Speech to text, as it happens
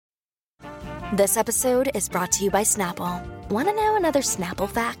This episode is brought to you by Snapple. Want to know another Snapple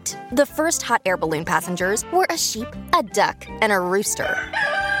fact? The first hot air balloon passengers were a sheep, a duck, and a rooster.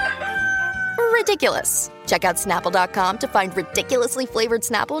 Ridiculous. Check out Snapple.com to find ridiculously flavored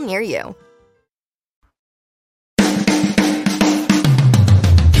Snapple near you.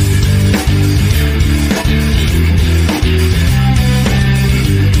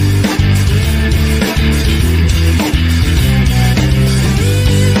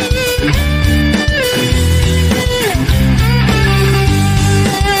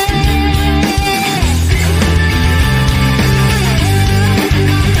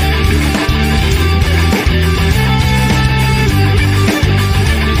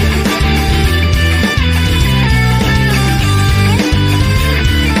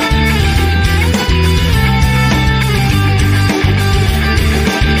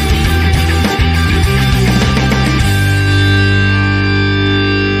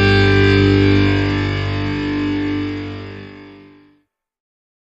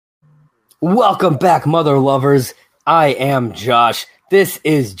 Welcome back, mother lovers. I am Josh. This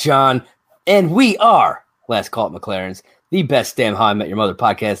is John, and we are Last Call at McLaren's, the best damn How I Met Your Mother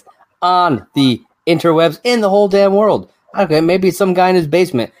podcast on the interwebs in the whole damn world. Okay, maybe it's some guy in his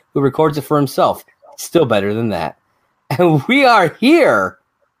basement who records it for himself. Still better than that. And we are here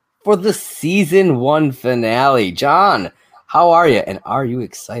for the season 1 finale. John, how are you? And are you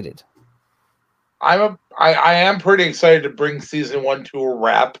excited? I am pretty excited to bring season 1 to a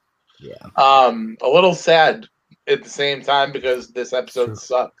wrap. Yeah. A little sad at the same time because this episode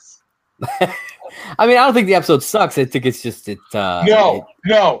sucks. I mean, I don't think the episode sucks. I think it's just No.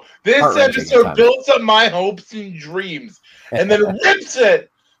 This episode builds up my hopes and dreams and then rips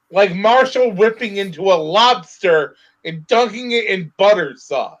it like Marshall whipping into a lobster and dunking it in butter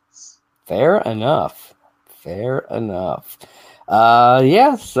sauce. Fair enough. Yeah,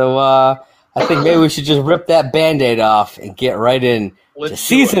 so I think maybe we should just rip that Band-Aid off and get right in to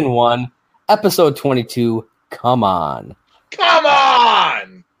season 1, episode 22, Come On. Come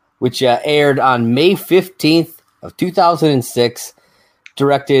On! Which aired on May 15th of 2006,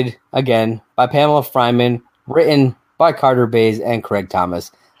 directed, again, by Pamela Fryman, written by Carter Bays and Craig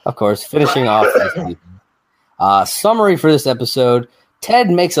Thomas. Of course, finishing off as summary for this episode,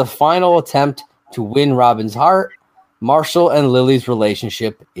 Ted makes a final attempt to win Robin's heart. Marshall and Lily's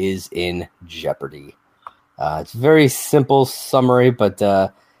relationship is in jeopardy. It's a very simple summary, but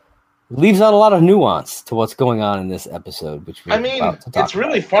leaves out a lot of nuance to what's going on in this episode. It's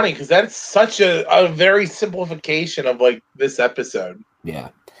really funny because that's such a very simplification of like this episode. Yeah,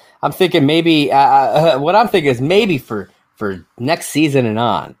 I'm thinking maybe what I'm thinking is maybe for next season and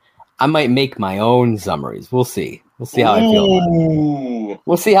on, I might make my own summaries. We'll see. We'll see how I feel about it.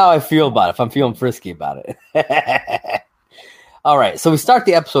 We'll see how I feel about it, if I'm feeling frisky about it. All right, so we start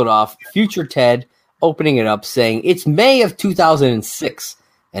the episode off, future Ted opening it up saying, it's May of 2006,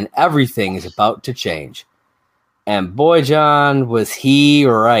 and everything is about to change. And boy, John, was he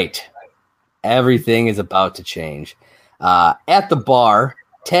right. Everything is about to change. At the bar,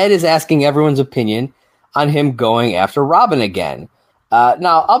 Ted is asking everyone's opinion on him going after Robin again.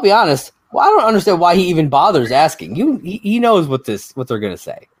 Now, I'll be honest, I don't understand why he even bothers asking. He knows what they're going to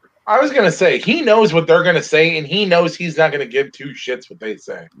say. I was going to say, he knows what they're going to say, and he knows he's not going to give two shits what they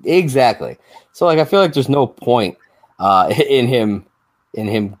say. Exactly. So, I feel like there's no point in him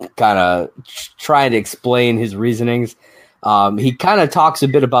kind of trying to explain his reasonings. He kind of talks a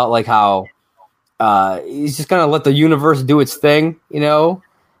bit about, how he's just going to let the universe do its thing,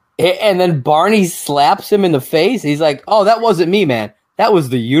 And then Barney slaps him in the face. He's like, oh, that wasn't me, man. That was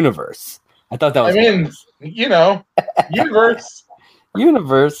the universe. I thought that was universe.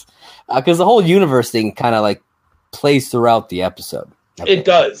 Universe. Because the whole universe thing kind of plays throughout the episode. It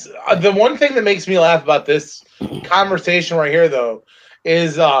does. The one thing that makes me laugh about this conversation right here, though,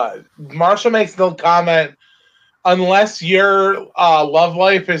 is Marshall makes the comment, unless your love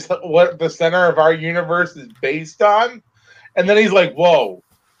life is what the center of our universe is based on. And then he's like, whoa,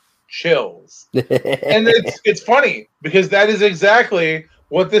 chills. And it's funny because that is exactly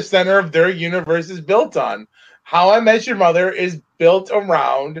what the center of their universe is built on. How I Met Your Mother is built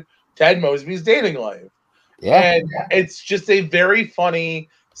around Ted Mosby's dating life. Yeah. And it's just a very funny,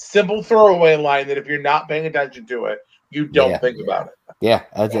 simple throwaway line that if you're not paying attention to it, you don't think about it. Yeah,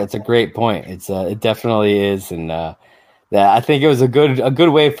 that's a great point. It definitely is. And I think it was a good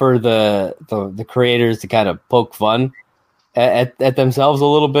way for the creators to kind of poke fun at themselves a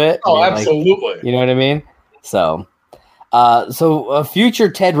little bit. Oh, absolutely. You know what I mean? So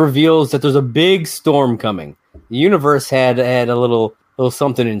future Ted reveals that there's a big storm coming. The universe had a little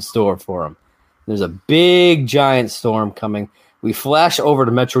something in store for him. There's a big giant storm coming. We flash over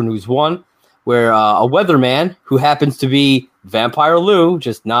to Metro News 1, where a weatherman who happens to be Vampire Lou,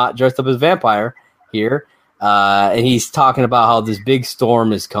 just not dressed up as vampire here, and he's talking about how this big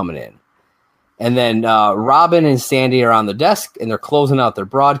storm is coming in. And then Robin and Sandy are on the desk, and they're closing out their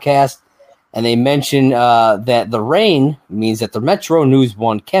broadcast, and they mention that the rain means that the Metro News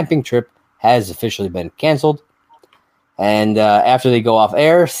 1 camping trip has officially been canceled. And after they go off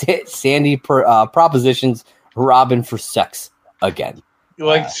air, Sandy propositions Robin for sex again.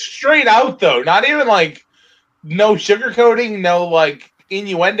 Like straight out, though. Not even like no sugarcoating, no like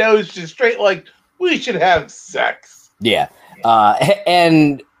innuendos, just straight like we should have sex. Yeah.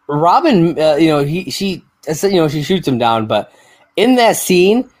 And Robin, she shoots him down, but in that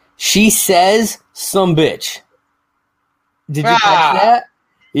scene, she says some bitch. Did you catch that?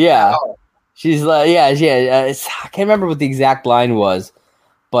 Yeah. Oh. She's like, I can't remember what the exact line was,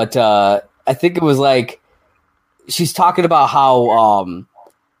 but I think it was like she's talking about how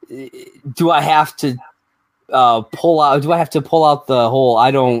do I have to pull out the whole I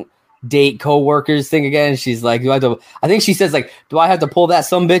don't date coworkers thing again? She's like, I think she says like, do I have to pull that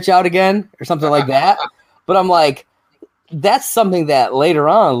some bitch out again or something like that? But I'm like, that's something that later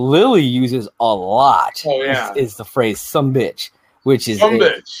on Lily uses a lot. Oh yeah, is the phrase "some bitch," which is some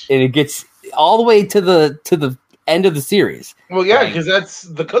bitch, and it gets all the way to the end of the series. Well, yeah, because that's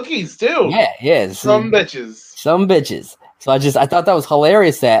the cookies too. Yeah. Some bitches. So I thought that was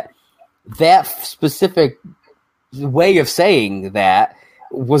hilarious that specific way of saying that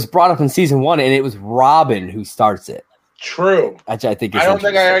was brought up in season 1, and it was Robin who starts it. True. I think I don't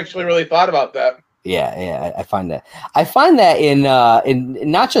think I actually really thought about that. Yeah, I find that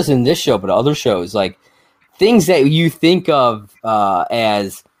in not just in this show but other shows, like things that you think of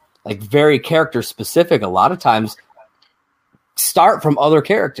as like very character specific, a lot of times start from other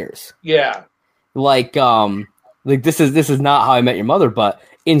characters. Yeah, like this is not How I Met Your Mother, but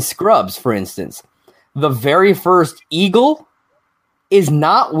in Scrubs, for instance, the very first Eagle is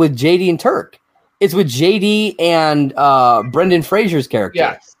not with JD and Turk; it's with JD and Brendan Fraser's character.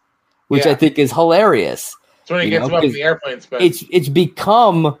 Yes. Which I think is hilarious. So when he gets him up in the airplane space. It's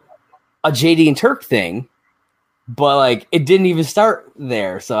become a JD and Turk thing, but like it didn't even start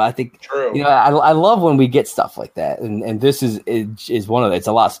there. So I think true. I love when we get stuff like that, and this is one of it. It's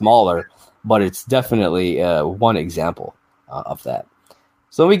a lot smaller, but it's definitely one example of that.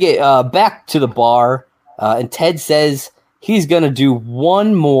 So we get back to the bar, and Ted says he's gonna do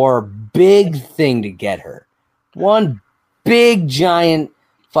one more big thing to get her, one big giant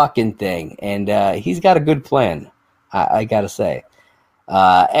fucking thing, and he's got a good plan, I gotta say.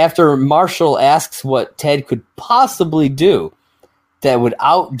 After Marshall asks what Ted could possibly do that would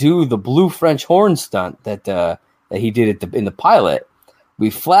outdo the blue French horn stunt that he did in the pilot, we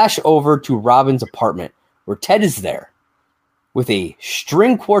flash over to Robin's apartment where Ted is there with a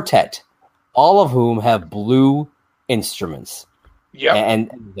string quartet, all of whom have blue instruments. Yeah,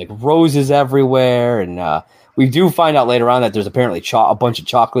 and like roses everywhere, and we do find out later on that there's apparently a bunch of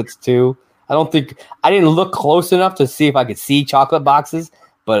chocolates too. I didn't look close enough to see if I could see chocolate boxes,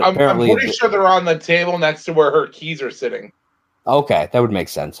 but apparently I'm pretty sure they're on the table next to where her keys are sitting. Okay, that would make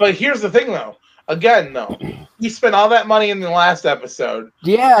sense. But here's the thing, though. Again, though, he spent all that money in the last episode.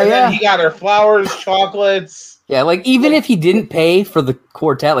 Yeah, Then he got her flowers, chocolates. Yeah, like even if he didn't pay for the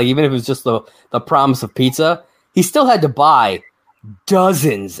quartet, like even if it was just the promise of pizza, he still had to buy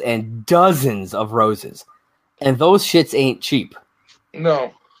dozens and dozens of roses. And those shits ain't cheap.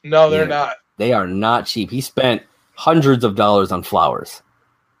 No, they're not. They are not cheap. He spent hundreds of dollars on flowers.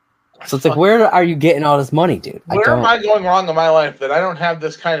 So it's like, where are you getting all this money, dude? Where am I going wrong in my life that I don't have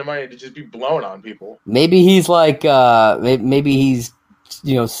this kind of money to just be blown on people? Maybe he's like, maybe he's,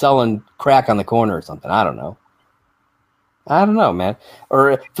 selling crack on the corner or something. I don't know, man.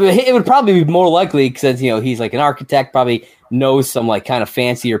 Or it would probably be more likely since, he's like an architect, probably knows some like kind of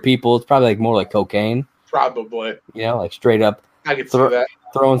fancier people. It's probably like more like cocaine. Probably. Like straight up. I could see that.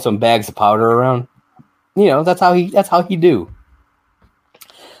 Throwing some bags of powder around. That's how he do.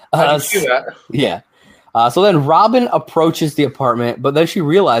 I can see that. Yeah. So then Robin approaches the apartment, but then she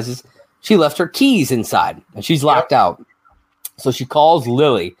realizes she left her keys inside and she's locked out. So she calls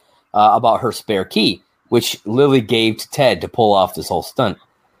Lily about her spare key, which Lily gave to Ted to pull off this whole stunt.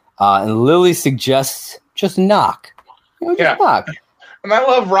 And Lily suggests just knock. Just knock. And I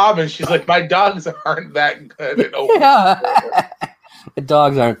love Robin. She's like, my dogs aren't that good at opening. The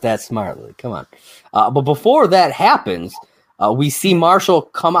dogs aren't that smart, Lily. Come on. But before that happens, we see Marshall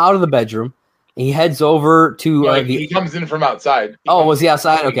come out of the bedroom. He heads over to he comes in from outside. Was he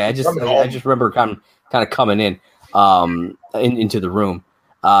outside? Okay, I just remember kind of coming in into the room,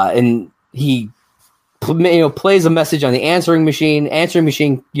 and he plays a message on the answering machine. Answering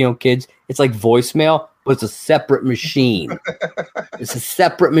machine, kids, it's like voicemail, but it's a separate machine. It's a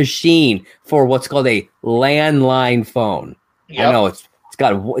separate machine for what's called a landline phone. Yep. I know it's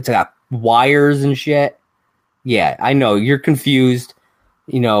got wires and shit. Yeah, I know you're confused.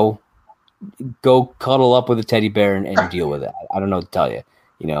 Go cuddle up with a teddy bear and deal with it. I don't know what to tell you.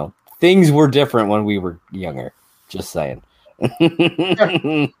 Things were different when we were younger. Just saying.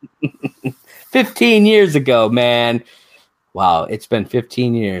 15 years ago, man. Wow, it's been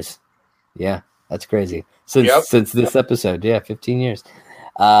 15 years. Yeah, that's crazy. Since this episode, 15 years.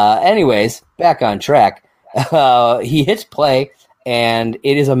 Anyways, back on track. He hits play, and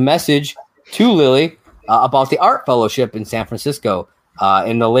it is a message to Lily about the art fellowship in San Francisco.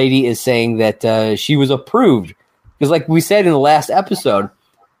 And the lady is saying that she was approved. Because like we said in the last episode,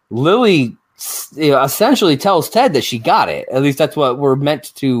 Lily essentially tells Ted that she got it. At least that's what we're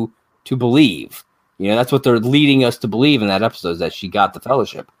meant to believe. That's what they're leading us to believe in that episode, is that she got the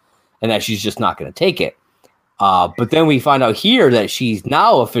fellowship and that she's just not going to take it. But then we find out here that she's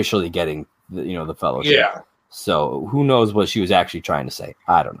now officially getting the fellowship. Yeah. So who knows what she was actually trying to say?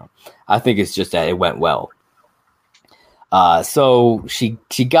 I don't know. I think it's just that it went well. So she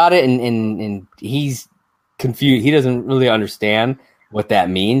got it, and he's confused. He doesn't really understand what that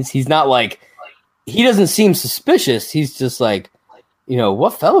means. He's not like, he doesn't seem suspicious. He's just like,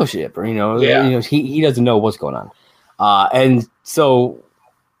 what fellowship? Or, he doesn't know what's going on. And so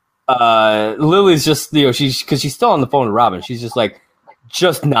Lily's just, because she's still on the phone with Robin. She's just like,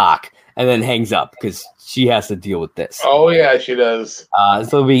 just knock, and then hangs up because she has to deal with this. Oh, yeah, she does.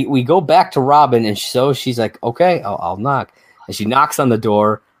 So we go back to Robin, and so she's like, okay, I'll knock. And she knocks on the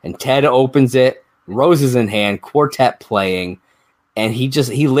door, and Ted opens it, roses in hand, quartet playing, and he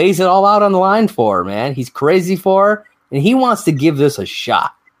lays it all out on the line for her, man. He's crazy for her, and he wants to give this a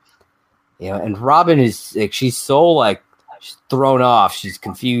shot. And Robin is like, she's so like she's thrown off, she's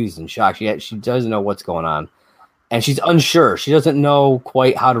confused and shocked. She doesn't know what's going on, and she's unsure. She doesn't know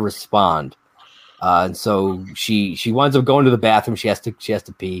quite how to respond. And so she winds up going to the bathroom. She has to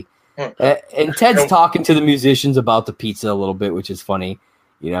pee. And Ted's talking to the musicians about the pizza a little bit, which is funny.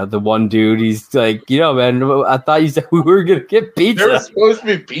 The one dude, he's like, man, I thought you said we were going to get pizza. There was supposed to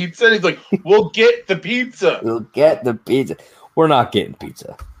be pizza. And he's like, we'll get the pizza. We'll get the pizza. We're not getting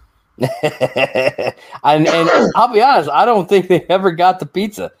pizza. and I'll be honest, I don't think they ever got the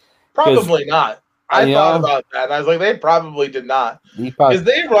pizza. Probably not. I thought about that, and I was like, they probably did not. Because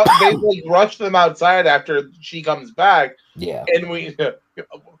they rushed them outside after she comes back. Yeah. And we'll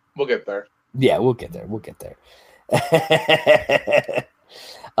get there. Yeah, we'll get there.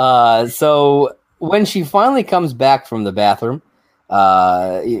 So when she finally comes back from the bathroom,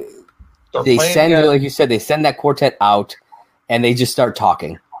 they send, like you said, they send that quartet out, and they just start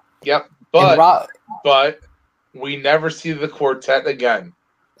talking. Yep. But we never see the quartet again.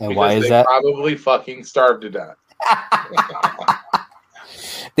 And why is that? Probably fucking starved to death.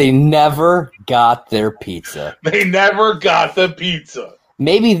 They never got their pizza. They never got the pizza.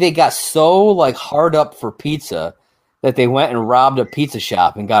 Maybe they got so like hard up for pizza that they went and robbed a pizza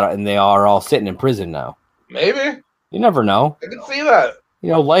shop and got it, and they are all sitting in prison now. Maybe. You never know. I can see that.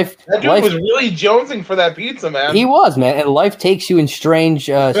 Life. That dude was really jonesing for that pizza, man. He was, man, and life takes you in strange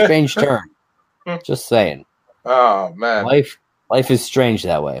turn. Just saying. Oh man, life is strange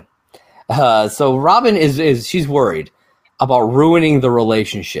that way. So Robin is she's worried about ruining the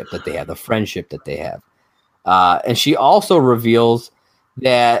relationship that they have, the friendship that they have, and she also reveals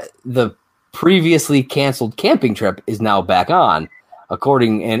that the previously canceled camping trip is now back on.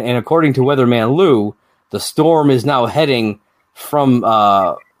 According to Weatherman Lou, the storm is now heading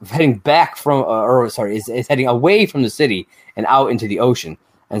back from, is heading away from the city and out into the ocean.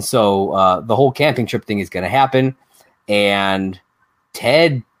 And so the whole camping trip thing is going to happen. And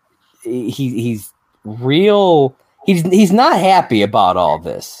Ted, he's not happy about all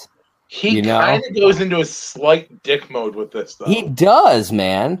this. He kind of goes into a slight dick mode with this, though. He does,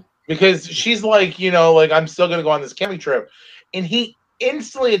 man. Because she's like, I'm still going to go on this camping trip. And he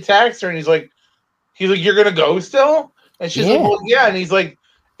instantly attacks her, and he's like, you're going to go still? And she's like, well, yeah. And he's like,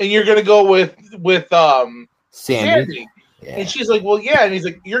 and you're going to go with Sandy. Yeah. And she's like, well, yeah. And he's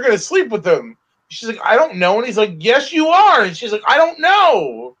like, you're going to sleep with them. She's like, I don't know. And he's like, yes, you are. And she's like, I don't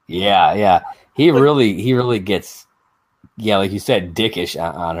know. Yeah. He really gets, like you said, dickish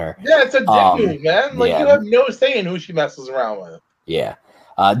on her. Yeah, it's a dick move, man. Like, you have no say in who she messes around with. Yeah.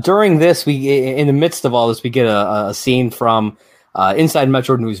 During this, in the midst of all this, we get a scene from Inside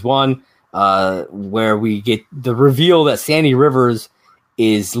Metro News 1, where we get the reveal that Sandy Rivers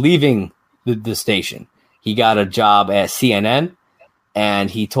is leaving the station. He got a job at CNN, and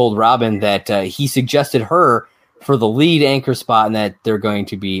he told Robin that he suggested her for the lead anchor spot, and that they're going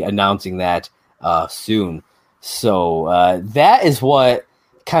to be announcing that soon. So that is what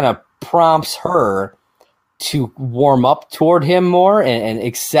kind of prompts her to warm up toward him more and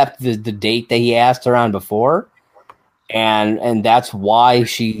accept the date that he asked her on before. And that's why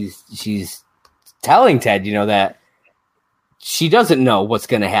she's telling Ted, that she doesn't know what's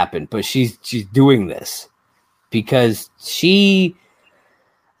going to happen, but she's doing this because she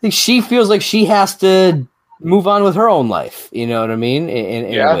feels like she has to move on with her own life. You know what I mean?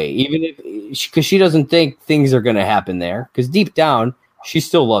 In a way, even because she doesn't think things are going to happen there, because deep down she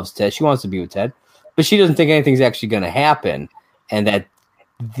still loves Ted. She wants to be with Ted, but she doesn't think anything's actually going to happen, and that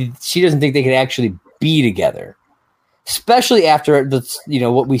she doesn't think they could actually be together. Especially after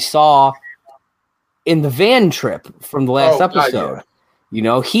what we saw in the van trip from the last episode. God,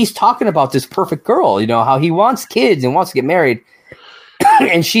 yeah. He's talking about this perfect girl, how he wants kids and wants to get married.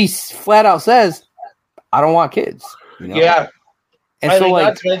 And she flat out says, I don't want kids. Yeah. And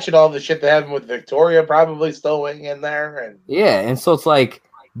not to mention all the shit that happened with Victoria probably still weighing in there. And yeah, and so it's like,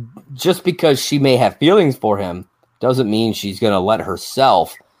 just because she may have feelings for him doesn't mean she's going to let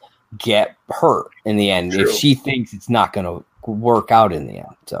herself get hurt in the end. True. If she thinks it's not going to work out in the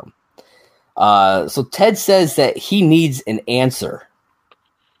end. So Ted says that he needs an answer,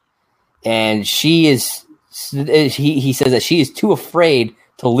 and he says that she is too afraid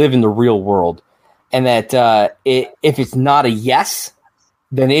to live in the real world, and that if it's not a yes,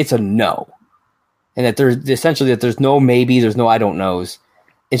 then it's a no, and that there's no maybe, there's no I don't knows,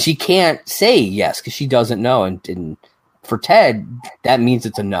 and she can't say yes because she doesn't know, and for Ted that means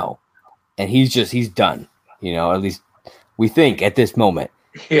it's a no, and he's done. At least we think at this moment.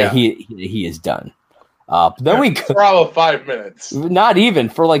 Yeah, he is done. Then for all of 5 minutes, not even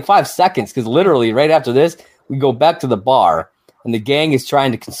for like 5 seconds, because literally right after this we go back to the bar, and the gang is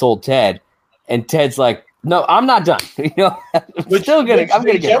trying to console Ted, and Ted's like, "No, I'm not done." I'm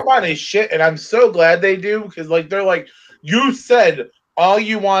gonna jump on his shit, and I'm so glad they do, because they're like, "You said all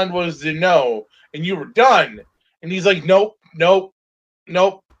you wanted was to know, and you were done," and he's like, "Nope,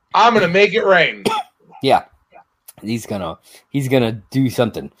 I'm gonna make it rain." Yeah. He's gonna do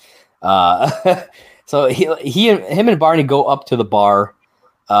something. So him and Barney go up to the bar,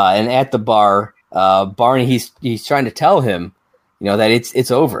 and at the bar, Barney he's trying to tell him, that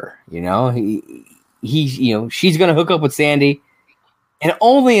it's over. She's gonna hook up with Sandy, and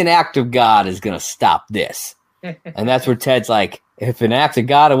only an act of God is gonna stop this. And that's where Ted's like, if an act of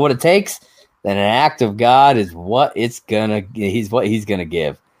God is what it takes, then an act of God is what he's gonna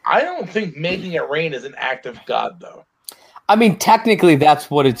give. I don't think making it rain is an act of God, though. I mean, technically, that's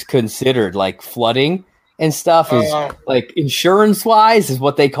what it's considered. Like flooding and stuff is like insurance-wise is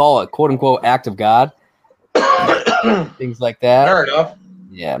what they call it, "quote unquote" act of God. Things like that. Fair enough.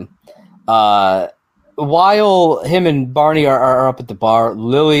 Yeah. While him and Barney are up at the bar,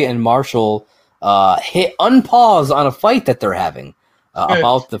 Lily and Marshall hit unpause on a fight that they're having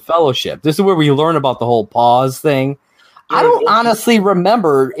about the Fellowship. This is where we learn about the whole pause thing. I don't honestly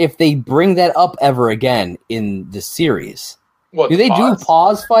remember if they bring that up ever again in the series. Do they do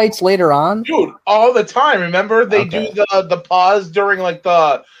pause fights later on? Dude, all the time. Remember they do the pause during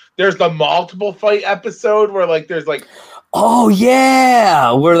there's the multiple fight episode where there's oh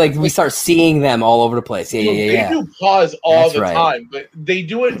yeah, where we start seeing them all over the place. Yeah. They do pause all the time, but they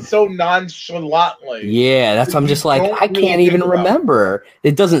do it so nonchalantly. Yeah, that's I'm just like I can't even remember.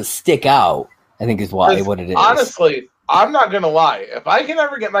 It doesn't stick out, I think is what it is. Honestly, I'm not going to lie. If I can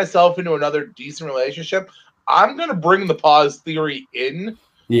ever get myself into another decent relationship, I'm going to bring the pause theory in.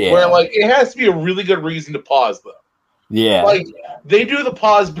 Yeah. Where, it has to be a really good reason to pause, though. Yeah. They do the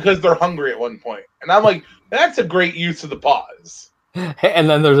pause because they're hungry at one point. And I'm like, that's a great use of the pause. And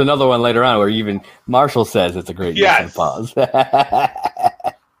then there's another one later on where even Marshall says it's a great use of the pause.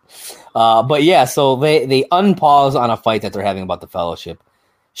 But yeah, so they unpause on a fight that they're having about the Fellowship.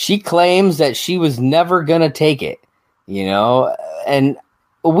 She claims that she was never going to take it. And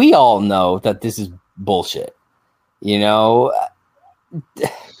we all know that this is bullshit.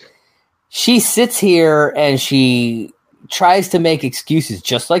 She sits here and she tries to make excuses,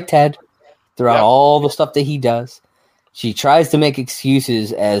 just like Ted, throughout all the stuff that he does. She tries to make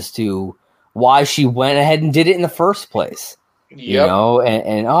excuses as to why she went ahead and did it in the first place.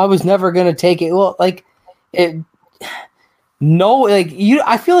 And I was never going to take it. Well, I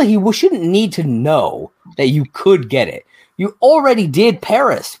feel like you shouldn't need to know that you could get it. You already did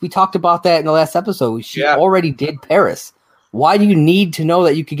Paris. We talked about that in the last episode. She already did Paris. Why do you need to know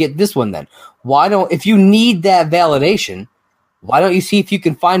that you could get this one then? If you need that validation, why don't you see if you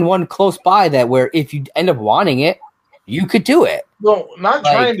can find one close by that where if you end up wanting it, you could do it. Well, not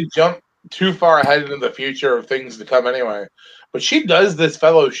trying to jump too far ahead into the future of things to come anyway, but she does this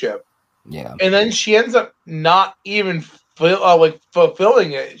fellowship. Yeah. And then she ends up not even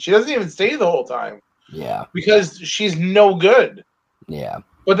fulfilling it. She doesn't even stay the whole time. Yeah. Because she's no good. Yeah.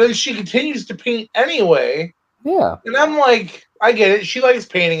 But then she continues to paint anyway. Yeah. And I'm like, I get it. She likes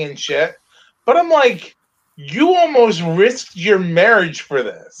painting and shit. But I'm like, you almost risked your marriage for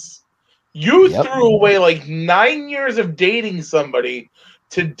this. You threw away like 9 years of dating somebody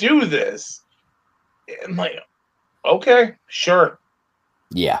to do this. I'm like, okay, sure.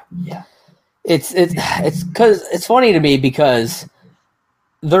 Yeah. Yeah. It's because it's funny to me because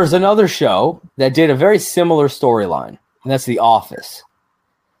there's another show that did a very similar storyline, and that's The Office.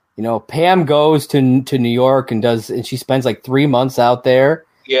 You know, Pam goes to New York and she spends like 3 months out there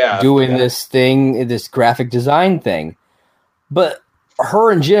doing this thing, this graphic design thing. But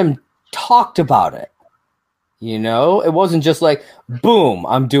her and Jim talked about it. You know, it wasn't just like, boom,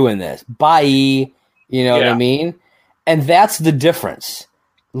 I'm doing this. Bye. You know what I mean? And that's the difference.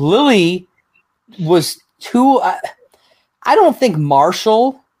 Lily was too... I don't think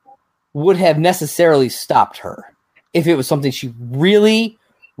Marshall would have necessarily stopped her if it was something she really,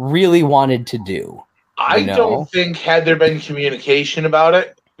 really wanted to do. I don't think had there been communication about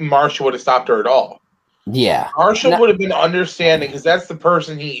it, Marshall would have stopped her at all. Yeah. Marshall would have been understanding because that's the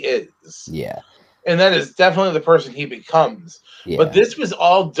person he is. Yeah. And that is definitely the person he becomes. Yeah. But this was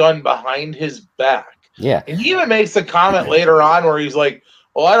all done behind his back. Yeah. And he even makes a comment later on where he's like,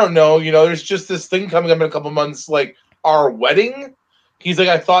 well, I don't know, you know, there's just this thing coming up in a couple months, like our wedding. He's like,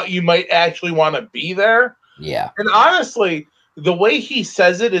 I thought you might actually want to be there. Yeah. And honestly, the way he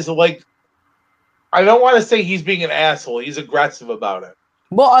says it is like, I don't want to say he's being an asshole. He's aggressive about it.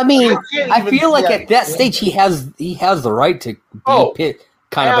 Well, I mean, I feel like at that stage he has the right to be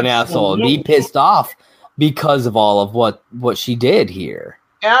kind of an asshole and be pissed off because of all of what she did here.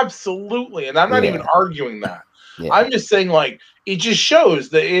 Absolutely. And I'm not even arguing that. Yeah. I'm just saying, like, it just shows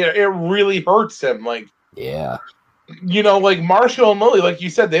that it really hurts him. Like, you know, like Marshall and Lily, like you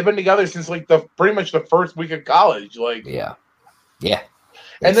said, they've been together since like pretty much the first week of college. Like, yeah.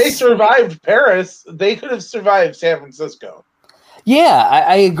 And they survived Paris. They could have survived San Francisco. Yeah,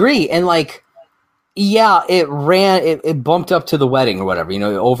 I agree. And like, it bumped up to the wedding or whatever, you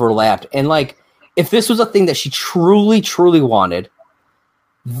know, it overlapped. And like, if this was a thing that she truly, truly wanted,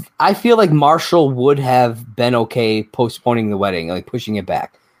 I feel like Marshall would have been okay postponing the wedding, like pushing it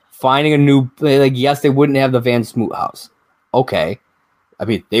back, finding a new, like, yes, they wouldn't have the Van Smoot house. Okay. I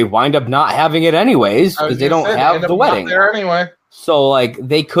mean, they wind up not having it anyways because they don't have the wedding. There anyway. So like,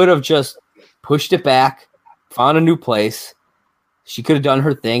 they could have just pushed it back, found a new place. She could have done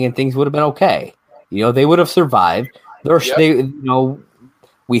her thing and things would have been okay. You know, they would have survived. We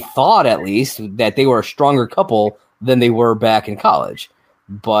thought at least that they were a stronger couple than they were back in college.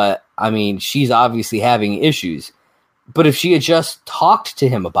 But, I mean, she's obviously having issues. But if she had just talked to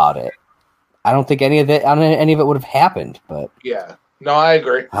him about it, I don't think any of it would have happened. But yeah. No, I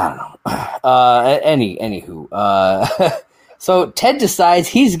agree. I don't know. Anywho. So Ted decides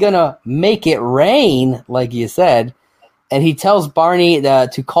he's going to make it rain, like you said. And he tells Barney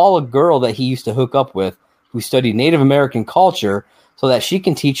to call a girl that he used to hook up with who studied Native American culture so that she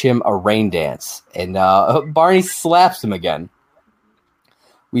can teach him a rain dance. And Barney slaps him again.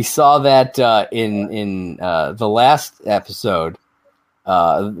 We saw that in the last episode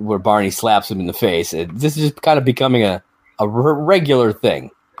where Barney slaps him in the face. This is just kind of becoming a regular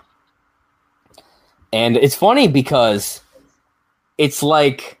thing. And it's funny because it's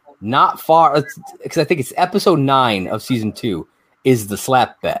like not far, because I think it's episode 9 of season 2 is the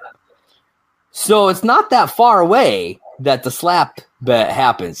slap bet. So it's not that far away that the slap bet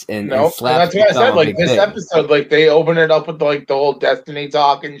happens. And that's what I said. Like this episode, like they open it up with like the whole Destiny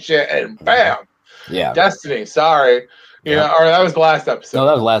talk and shit, and bam, Destiny. Sorry, you know, or that was the last episode. No,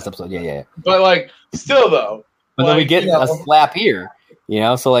 that was the last episode. Yeah. But like, still though. But then we get a slap here, you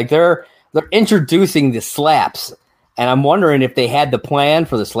know. So like they're introducing the slaps, and I'm wondering if they had the plan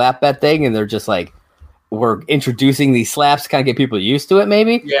for the slap bet thing, and they're just like, we're introducing these slaps to kind of get people used to it,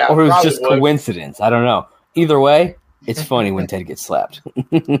 maybe, or it was just coincidence. I don't know. Either way, it's funny when Ted gets slapped.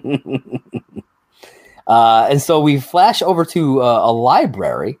 And so we flash over to a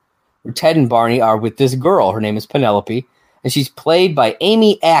library where Ted and Barney are with this girl. Her name is Penelope, and she's played by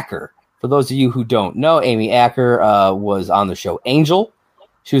Amy Acker. For those of you who don't know, Amy Acker was on the show Angel.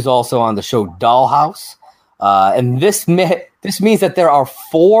 She was also on the show Dollhouse. And this means that there are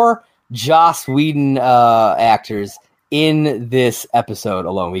 4 Joss Whedon actors in this episode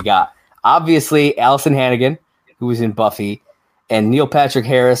alone. We got, obviously, Allison Hannigan, who was in Buffy, and Neil Patrick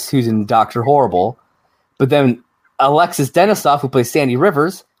Harris, who's in Dr. Horrible. But then Alexis Denisof, who plays Sandy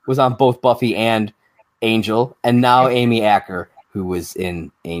Rivers, was on both Buffy and Angel, and now Amy Acker, who was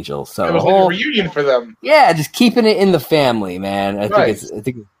in Angel. So it was like a reunion for them. Yeah, just keeping it in the family, man. I think it's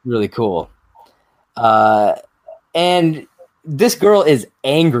really cool. And this girl is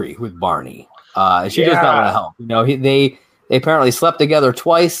angry with Barney. She does not want to help. You know, they apparently slept together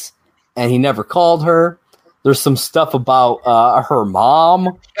twice, and he never called her. There's some stuff about her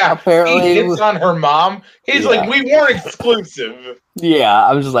mom. Yeah, apparently he hits on her mom. He's like, we weren't exclusive. Yeah,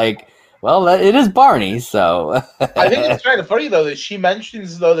 I'm just like, well, it is Barney, so. I think it's kind of funny, though, that she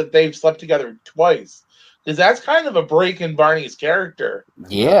mentions, though, that they've slept together twice. Because that's kind of a break in Barney's character.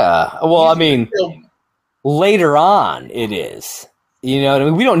 Yeah. Well, I mean, later on, it is. You know what I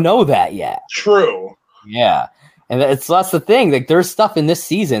mean? We don't know that yet. True. Yeah. And that's the thing. Like, there's stuff in this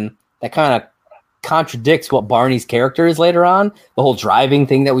season that kind of contradicts what Barney's character is later on. The whole driving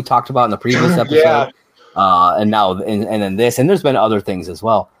thing that we talked about in the previous episode. And now, and then this. And there's been other things as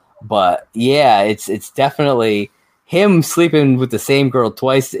well. But yeah, it's definitely him sleeping with the same girl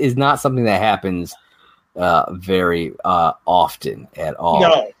twice is not something that happens very often at all.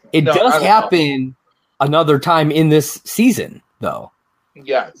 No, it does happen another time in this season, though.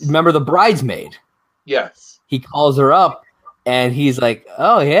 Yes. Remember the bridesmaid? Yes. He calls her up, and he's like,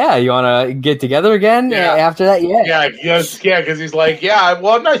 "Oh yeah, you want to get together again?" After that, because he's like,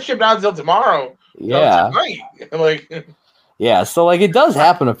 well, I'm not shipping out until tomorrow. Yeah. Like. Yeah, so like it does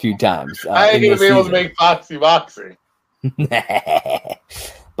happen a few times. I ain't gonna be able to make Foxy.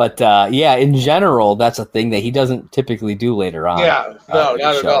 But yeah, in general, that's a thing that he doesn't typically do later on. Yeah, no,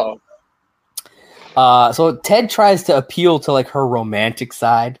 not at all. So Ted tries to appeal to like her romantic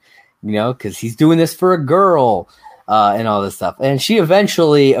side, you know, because he's doing this for a girl and all this stuff. And she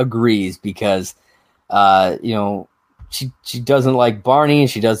eventually agrees because, you know, she doesn't like Barney and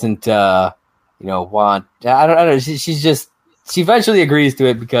she doesn't, you know, want. I don't know. She eventually agrees to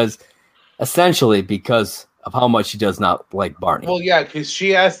it because of how much she does not like Barney. Well, yeah, because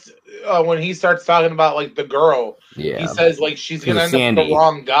she asked when he starts talking about like the girl. Yeah, he says like she's gonna end up with the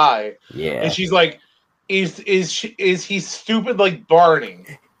wrong guy. Yeah, and she's like, is he stupid like Barney?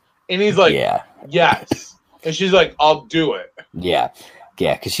 And he's like, yes. And she's like, I'll do it. Yeah,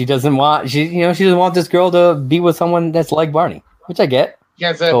 because she doesn't want she doesn't want this girl to be with someone that's like Barney, which I get.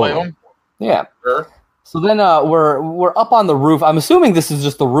 Can't say I blame him. Yeah. Sure. So then we're up on the roof. I'm assuming this is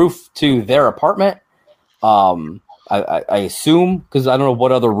just the roof to their apartment. I assume because I don't know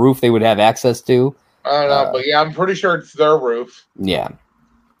what other roof they would have access to. I don't know, but yeah, I'm pretty sure it's their roof. Yeah,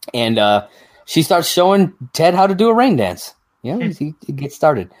 and she starts showing Ted how to do a rain dance. Yeah, he gets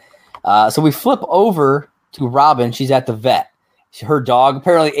started. So we flip over to Robin. She's at the vet. Her dog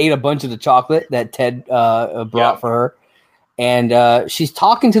apparently ate a bunch of the chocolate that Ted brought for her. And she's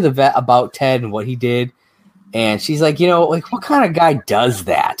talking to the vet about Ted and what he did. And she's like, you know, like what kind of guy does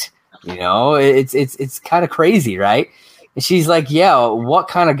that? You know, it's kind of crazy, right? And she's like, yeah, what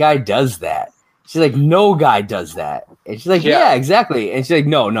kind of guy does that? She's like, no guy does that. And she's like, yeah, exactly. And she's like,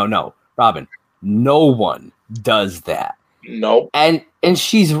 no, Robin, no one does that. Nope. And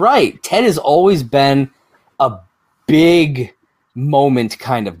she's right. Ted has always been a big moment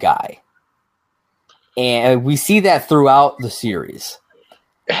kind of guy. And we see that throughout the series.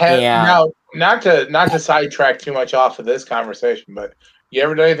 Now, not to sidetrack too much off of this conversation, but you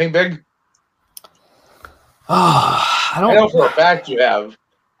ever done anything big? Oh, I know for a fact you have.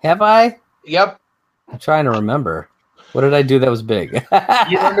 Have I? Yep. I'm trying to remember. What did I do that was big?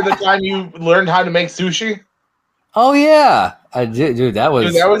 You remember the time you learned how to make sushi? Oh yeah, I did, dude. That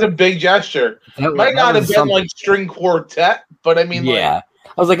was a big gesture. Might not have been like string quartet, but I mean, yeah.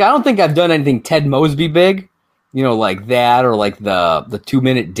 I was like, I don't think I've done anything Ted Mosby big, you know, like that, or like the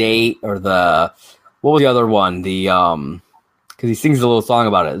 2-minute date, or what was the other one? The because he sings a little song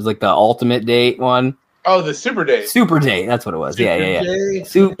about it. It was like the ultimate date one. Oh, the super date. Super date. That's what it was. Yeah.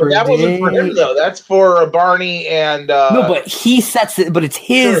 Super date. That wasn't for him though. That's for Barney and. No, but he sets it. But it's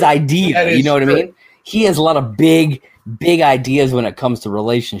his idea. You know what I mean? He has a lot of big ideas when it comes to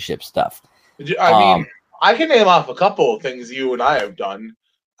relationship stuff. I mean, I can name off a couple of things you and I have done.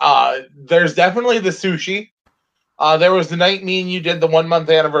 There's definitely the sushi. There was the night me and you did the 1-month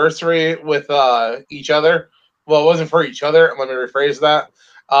anniversary with each other. Well, it wasn't for each other. Let me rephrase that.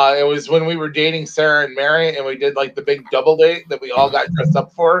 It was when we were dating Sarah and Mary, and we did like the big double date that we all got dressed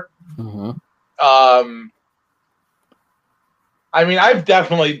up for. Mm-hmm. I mean, I've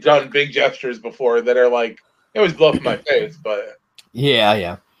definitely done big gestures before that are like, it was blow up in my face, but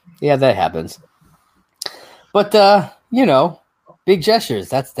yeah, that happens. But you know, big gestures.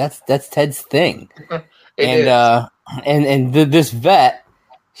 That's Ted's thing. This vet,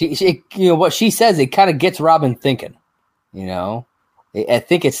 She what she says, it kind of gets Robin thinking. I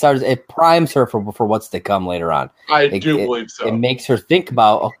think it primes her for what's to come later on. I do believe so. It makes her think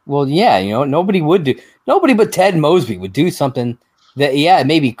about, nobody but Ted Mosby would do something that, it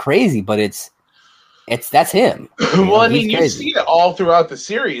may be crazy, but that's him. Well, I mean, you see it all throughout the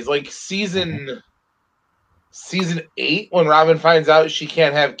series, like season 8 when Robin finds out she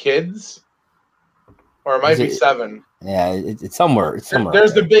can't have kids, or it might be 7. Yeah, it's somewhere.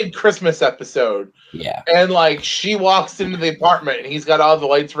 There's the big Christmas episode. Yeah. And like she walks into the apartment and he's got all the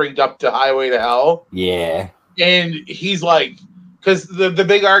lights rigged up to Highway to Hell. Yeah. And he's like, because the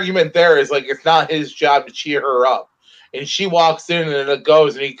big argument there is like it's not his job to cheer her up. And she walks in and it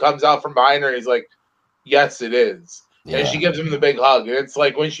goes and he comes out from behind her and he's like, yes, it is. Yeah. And she gives him the big hug. And it's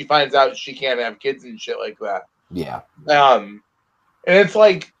like when she finds out she can't have kids and shit like that. Yeah. And it's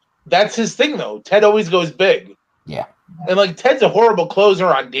like that's his thing though. Ted always goes big. Yeah. And like Ted's a horrible closer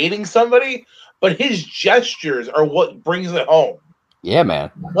on dating somebody, but his gestures are what brings it home. Yeah, man.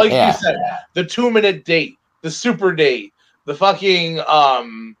 Like you said, the 2-minute date, the super date, the fucking I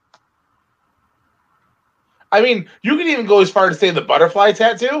mean, you can even go as far to say the butterfly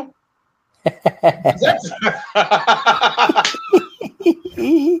tattoo. I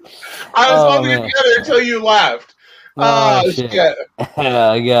was holding it together until you laughed. Shit. Yeah,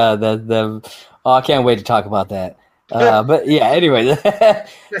 I can't wait to talk about that. But yeah, anyway,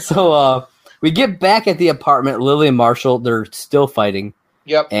 so we get back at the apartment. Lily and Marshall, they're still fighting.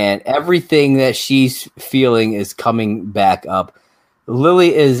 Yep. And everything that she's feeling is coming back up.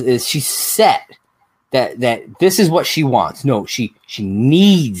 Lily is she's set that this is what she wants. No, she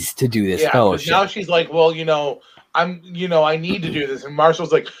needs to do this fellowship. Now she's like, well, I need to do this. And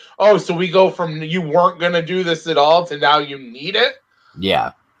Marshall's like, oh, so we go from you weren't going to do this at all to now you need it?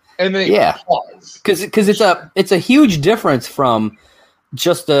 Yeah. And then because it's a huge difference from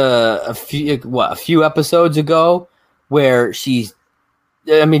just a few episodes ago where she's,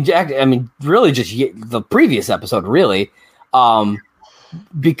 really just the previous episode, really,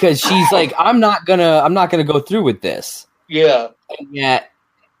 because she's like, I'm not gonna go through with this. Yeah. And yet,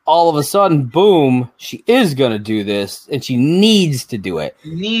 all of a sudden, boom, she is gonna do this, and she needs to do it.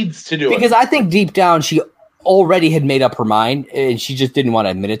 Because I think deep down she already had made up her mind, and she just didn't want to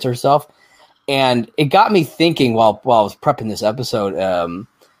admit it to herself. And it got me thinking while I was prepping this episode.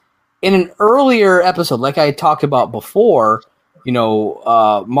 In an earlier episode, like I talked about before,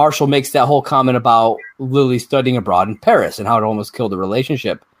 Marshall makes that whole comment about Lily studying abroad in Paris and how it almost killed the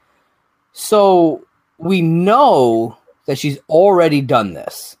relationship. So we know that she's already done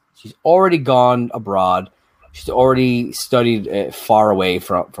this. She's already gone abroad. She's already studied far away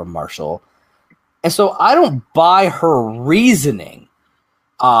from Marshall. And so I don't buy her reasoning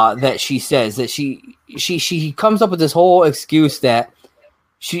that she says that she comes up with this whole excuse that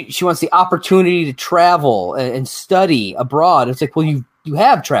she wants the opportunity to travel and study abroad. It's like, well, you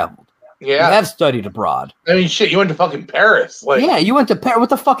have traveled. Yeah. You have studied abroad. I mean, shit, you went to fucking Paris. Yeah, you went to Paris. What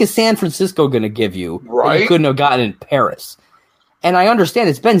the fuck is San Francisco going to give you that you couldn't have gotten in Paris? And I understand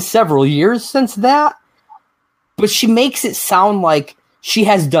it's been several years since that, but she makes it sound like she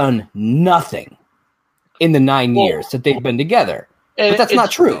has done nothing in the 9 years that they've been together. But that's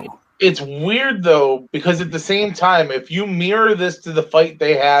not true. It's weird, though, because at the same time, if you mirror this to the fight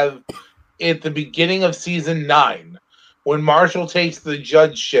they have at the beginning of season 9, when Marshall takes the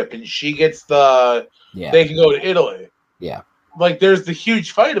judgeship and she gets they can go to Italy. Yeah. Like, there's the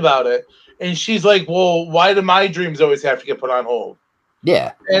huge fight about it. And she's like, well, why do my dreams always have to get put on hold?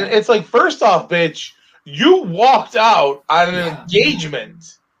 Yeah. And it's like, first off, bitch, you walked out on an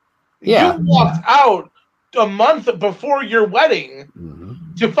engagement. Yeah. You walked out a month before your wedding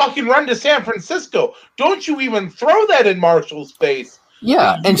to fucking run to San Francisco. Don't you even throw that in Marshall's face.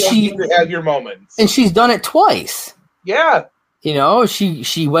 Yeah, and she have your moments. And she's done it twice. Yeah.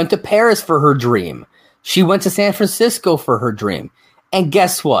 She went to Paris for her dream. She went to San Francisco for her dream. And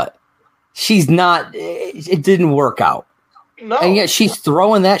guess what? It didn't work out. No. And yet she's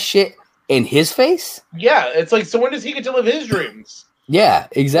throwing that shit in his face? Yeah, it's like, so when does he get to live his dreams? Yeah,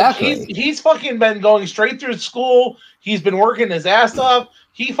 exactly. He's fucking been going straight through school. He's been working his ass off.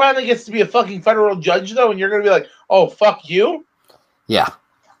 He finally gets to be a fucking federal judge, though, and you're going to be like, oh, fuck you? Yeah.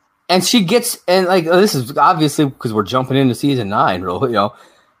 And she gets, and like, this is obviously because we're jumping into season 9, really,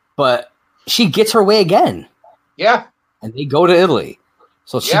 but she gets her way again. Yeah. And they go to Italy.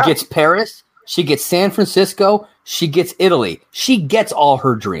 So she gets Paris, she gets San Francisco, she gets Italy. She gets all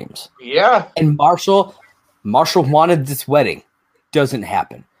her dreams. Yeah. And Marshall wanted this wedding. Doesn't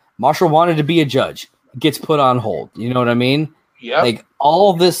happen. Marshall wanted to be a judge. Gets put on hold. You know what I mean? Yeah. Like,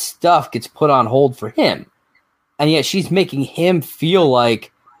 all this stuff gets put on hold for him. And yet she's making him feel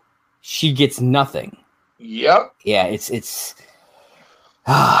like she gets nothing. Yep. Yeah, it's.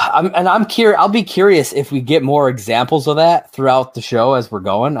 I'm curious. I'll be curious if we get more examples of that throughout the show as we're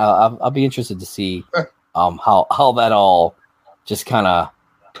going. I'll be interested to see how that all just kind of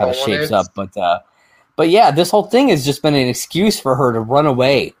shapes up. But yeah, this whole thing has just been an excuse for her to run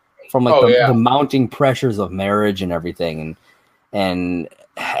away from the mounting pressures of marriage and everything. And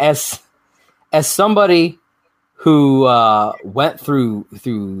as somebody who went through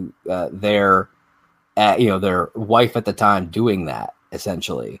their wife at the time doing that,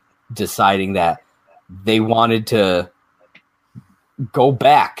 essentially deciding that they wanted to go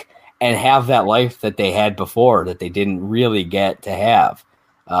back and have that life that they had before that they didn't really get to have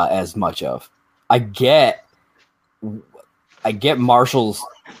as much of. I get Marshall's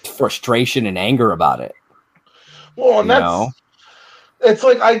frustration and anger about it. Well, and it's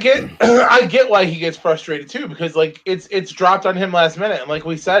like I get why he gets frustrated too, because like it's dropped on him last minute, and like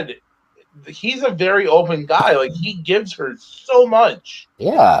we said, he's a very open guy. Like he gives her so much.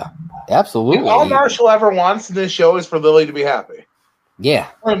 Yeah, absolutely. And all Marshall ever wants in this show is for Lily to be happy. Yeah,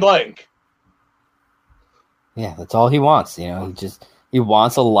 point blank. Yeah, that's all he wants. He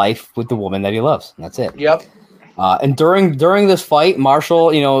wants a life with the woman that he loves. And that's it. Yep. And during this fight,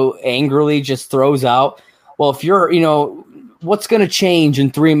 Marshall, angrily just throws out, well, if you're, what's going to change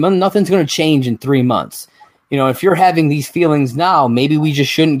in 3 months? Nothing's going to change in 3 months. If you're having these feelings now, maybe we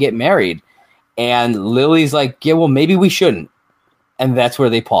just shouldn't get married. And Lily's like, yeah, well, maybe we shouldn't. And that's where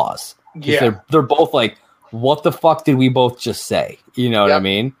they pause. Yeah. They're both like, what the fuck did we both just say? You know what I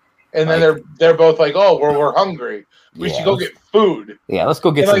mean? And then they're both like, oh, we're hungry. We should go get food. Yeah, let's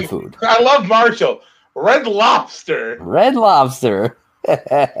go get some food. I love Marshall. Red Lobster. Red Lobster.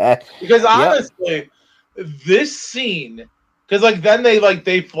 Because honestly, this scene, because then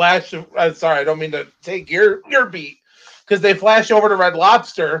they flash. Sorry, I don't mean to take your beat. Because they flash over to Red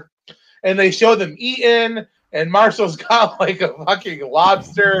Lobster, and they show them eating, and Marshall's got like a fucking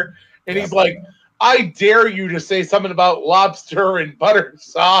lobster, and he's like, I dare you to say something about lobster and butter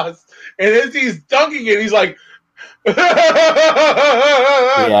sauce. And as he's dunking it, he's like, yeah,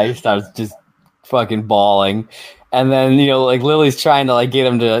 he starts just fucking bawling. And then, Lily's trying to get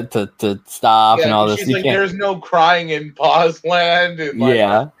him to stop and all this. She's like, there's no crying in Pause Land. And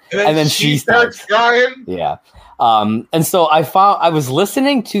and then she starts crying. Yeah. And so I was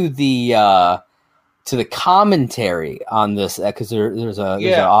listening to the commentary on this, because there's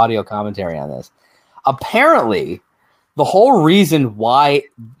an audio commentary on this. Apparently, the whole reason why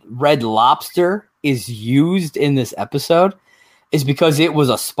Red Lobster is used in this episode is because it was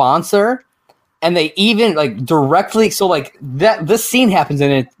a sponsor, and they even directly. So this scene happens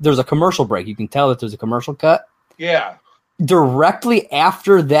and there's a commercial break. You can tell that there's a commercial cut. Yeah. Directly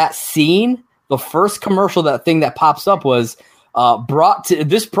after that scene, the first commercial that pops up was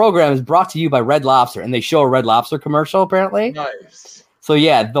this program is brought to you by Red Lobster, and they show a Red Lobster commercial apparently. Nice. So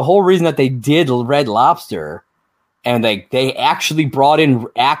yeah, the whole reason that they did Red Lobster, and they actually brought in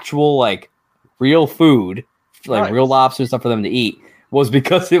actual real food, real lobster stuff for them to eat, was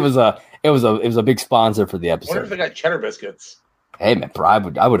because it was a big sponsor for the episode. I wonder if they got cheddar biscuits. Hey man,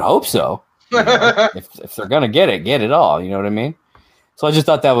 I would hope so. If they're gonna get it all, you know what I mean? So I just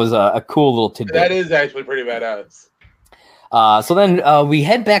thought that was a cool little tidbit. That is actually pretty badass. So then we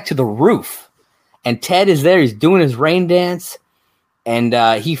head back to the roof, and Ted is there. He's doing his rain dance. And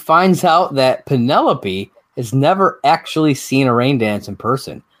he finds out that Penelope has never actually seen a rain dance in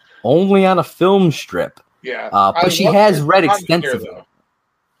person, only on a film strip. Yeah. But she has read extensively.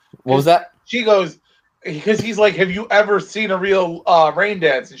 What was that? She goes, because he's like, have you ever seen a real rain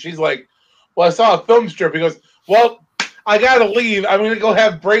dance? And she's like, well, I saw a film strip. He goes, well, I got to leave. I'm going to go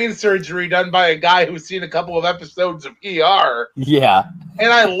have brain surgery done by a guy who's seen a couple of episodes of ER. Yeah.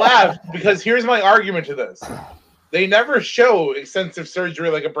 And I laughed because here's my argument to this. They never show extensive surgery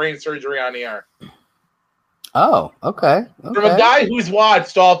like a brain surgery on ER. Oh, okay. From a guy who's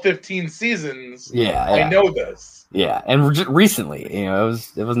watched all 15 seasons, I know this. Yeah, and recently, it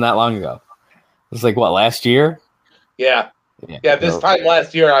wasn't that long ago. It was last year? Yeah. This time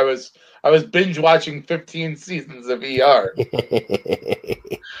last year, I was binge watching 15 seasons of ER.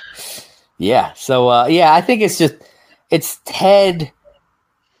 Yeah. So I think it's Ted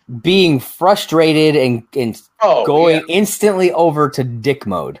being frustrated and going instantly over to dick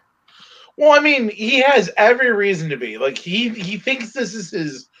mode. Well, I mean, he has every reason to be. He thinks this is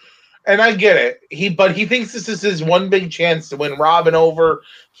his, and I get it. But he thinks this is his one big chance to win Robin over.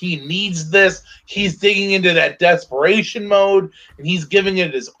 He needs this. He's digging into that desperation mode, and he's giving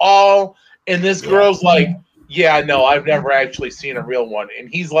it his all. And this girl's like, yeah, no, I've never actually seen a real one. And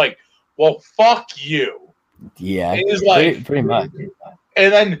he's like, well, fuck you. Yeah, and he's like, pretty much.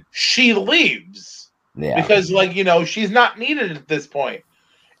 and then she leaves because, like, she's not needed at this point,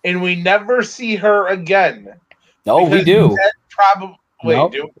 and we never see her again. No, we do. Probably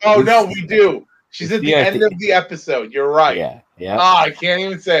nope. do. Oh no, we do. She's at the end of the episode. You're right. Yeah. Oh, I can't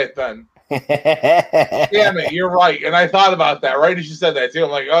even say it then. Damn it, you're right. And I thought about that right as you said that too.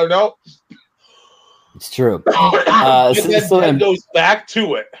 I'm like, oh no. It's true. And then Ted goes back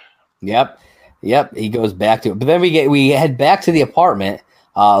to it. Yep. He goes back to it. But then we head back to the apartment.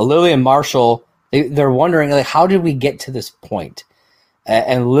 Lily and Marshall, they're wondering, like, how did we get to this point?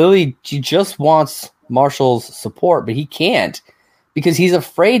 And Lily, she just wants Marshall's support, but he can't because he's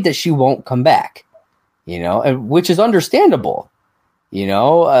afraid that she won't come back. And which is understandable.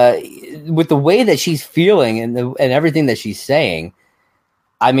 With the way that she's feeling and everything that she's saying.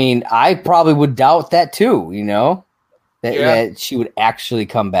 I mean, I probably would doubt that too, that she would actually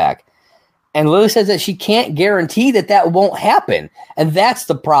come back. And Lily says that she can't guarantee that won't happen. And that's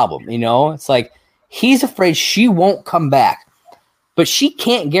the problem, It's like he's afraid she won't come back, but she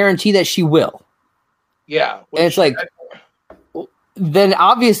can't guarantee that she will. Yeah. And it's like, then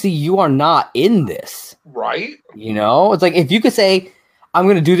obviously you are not in this. Right. It's like if you could say, I'm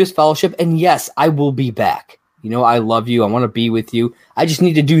going to do this fellowship, and yes, I will be back. I love you. I want to be with you. I just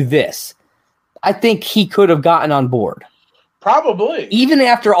need to do this. I think he could have gotten on board. Probably. Even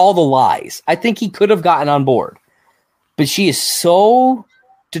after all the lies, I think he could have gotten on board. But she is so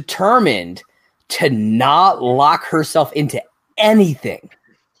determined to not lock herself into anything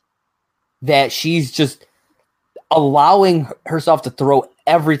that she's just allowing herself to throw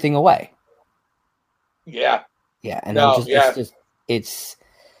everything away. Yeah. Yeah. And it's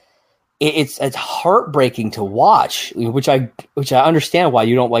heartbreaking to watch, which I understand why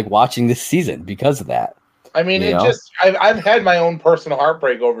you don't like watching this season because of that. I mean, I've had my own personal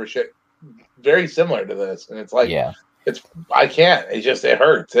heartbreak over shit very similar to this, and it's like, I can't. It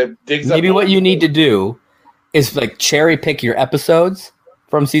hurts. It digs up. Maybe what you need to do is like cherry pick your episodes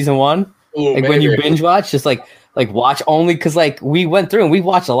from season 1. Ooh, like when you binge watch, just like watch only because like we went through and we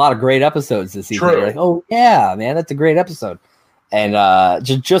watched a lot of great episodes this season. You're like, oh yeah, man, that's a great episode. And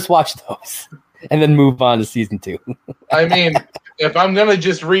just watch those, and then move on to season 2. I mean, if I'm gonna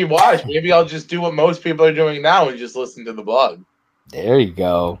just rewatch, maybe I'll just do what most people are doing now and just listen to the blog. There you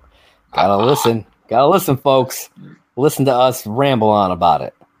go. Gotta listen, folks. Listen to us ramble on about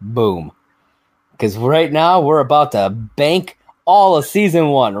it. Boom. Because right now we're about to bank all of season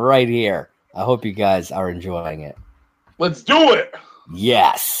 1 right here. I hope you guys are enjoying it. Let's do it.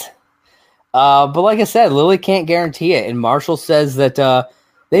 Yes. But like I said, Lily can't guarantee it. And Marshall says that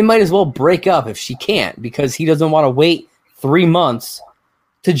they might as well break up if she can't because he doesn't want to wait 3 months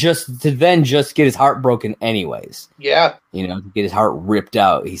to then get his heart broken anyways. Yeah. To get his heart ripped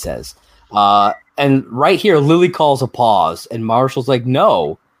out, he says. And right here, Lily calls a pause. And Marshall's like,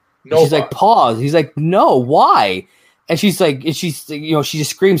 no. She's like, pause. He's like, no, why? And she's like, she just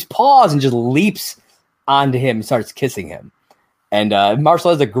screams pause and just leaps onto him and starts kissing him. And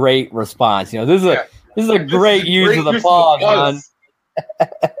Marshall has a great response. This is a great use of the pause, man.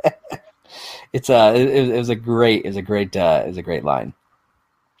 It was a great line.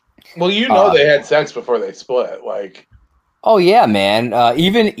 Well, they had sex before they split. Like, oh yeah, man.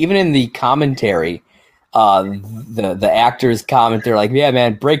 Even in the commentary, the actors comment, they're like, yeah,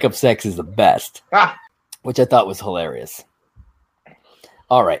 man, breakup sex is the best, which I thought was hilarious.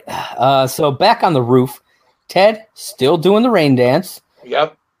 All right, so back on the roof. Ted still doing the rain dance.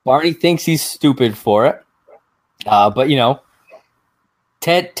 Yep. Barney thinks he's stupid for it. But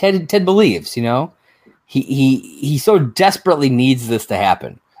Ted believes, he so desperately needs this to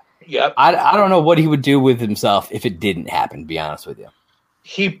happen. Yep. I don't know what he would do with himself if it didn't happen, to be honest with you.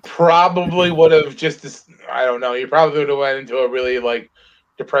 He probably would have I don't know. He probably would have went into a really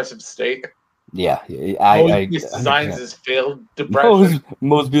depressive state. Yeah. Most designs has failed depression.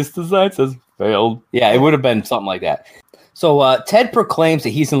 Most designs has failed. Yeah, it would have been something like that. So Ted proclaims that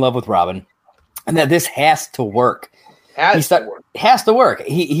he's in love with Robin and that this has to work. Has to work.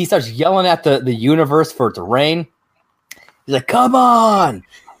 He starts yelling at the universe for it to rain. He's like, come on.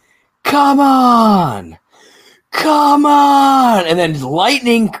 Come on. Come on. And then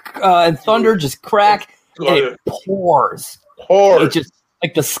lightning and thunder just crack and it pours. It just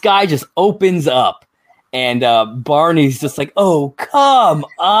like the sky just opens up. And Barney's just like, oh, come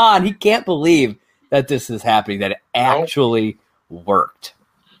on. He can't believe that this is happening, that it actually worked.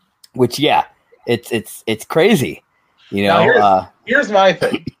 Which, yeah, it's crazy. Now here's my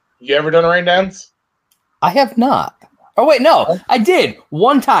thing. You ever done a rain dance? I have not. Oh, wait, no. I did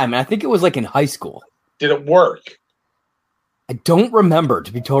one time, and I think it was in high school. Did it work? I don't remember,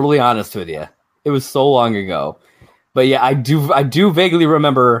 to be totally honest with you. It was so long ago. But yeah, I do vaguely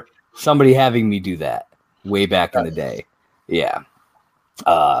remember somebody having me do that way back in the day. Yeah.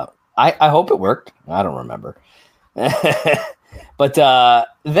 I hope it worked. I don't remember. But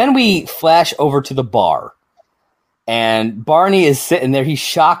then we flash over to the bar, and Barney is sitting there. He's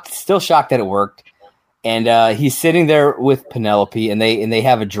shocked, still shocked that it worked. And he's sitting there with Penelope, and they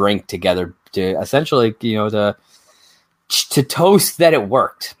have a drink together to essentially, to toast that it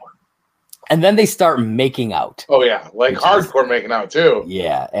worked. And then they start making out. Oh yeah, like hardcore making out too.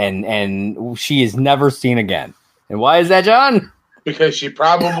 Yeah, and she is never seen again. And why is that, John? Because she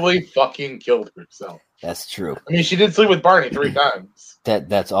probably fucking killed herself. That's true. I mean, she did sleep with Barney 3 times.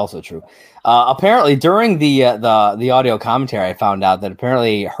 That's also true. Apparently, during the audio commentary, I found out that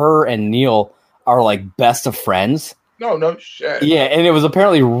apparently her and Neil are like best of friends. No shit. Yeah, and it was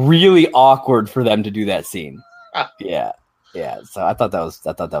apparently really awkward for them to do that scene. Yeah. So I thought that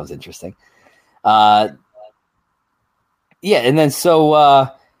was interesting. And then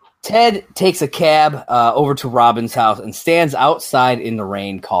so Ted takes a cab over to Robin's house and stands outside in the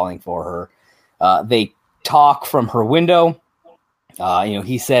rain calling for her. They talk from her window.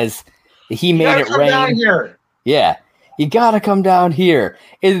 He says that he made it rain. Down here. Yeah, you gotta come down here.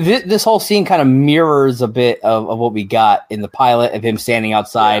 This whole scene kind of mirrors a bit of what we got in the pilot of him standing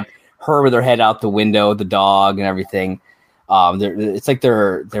outside, her with her head out the window, the dog and everything. It's like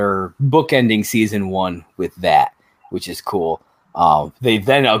they're bookending season 1 with that, which is cool. They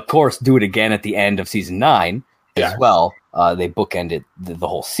then, of course, do it again at the end of season 9 as well. They bookended the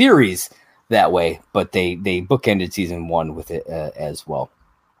whole series that way, but they bookended season 1 with it as well.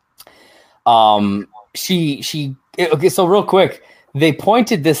 Okay, so real quick, they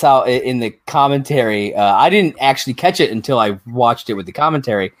pointed this out in the commentary. I didn't actually catch it until I watched it with the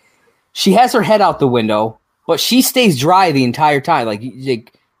commentary. She has her head out the window, but she stays dry the entire time. Like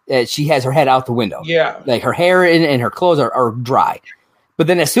she has her head out the window. Yeah. Like her hair and her clothes are dry. But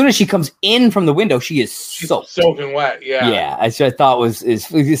then as soon as she comes in from the window, she's soaking wet. Yeah. Yeah. I thought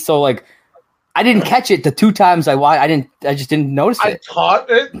is so like, I didn't catch it the 2 times I watched. I just didn't notice it. I thought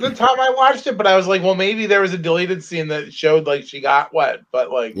it the time I watched it, but I was like, well, maybe there was a deleted scene that showed like she got wet,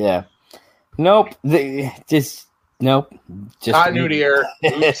 but like, yeah. Nope. Nope. Just continuity error.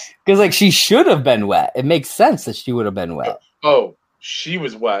 Because like she should have been wet. It makes sense that she would have been wet. Oh, she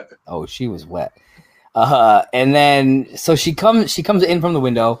was wet. Oh, she was wet. And then so she comes in from the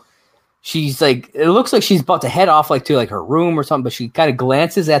window. She's like, it looks like she's about to head off like to like her room or something, but she kind of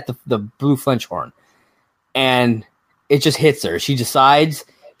glances at the blue French horn, and it just hits her. She decides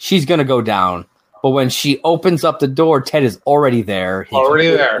she's gonna go down, but when she opens up the door, Ted is already there.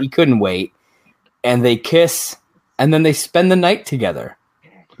 He couldn't wait, and they kiss. And then they spend the night together.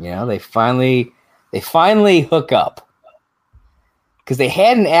 They finally hook up because they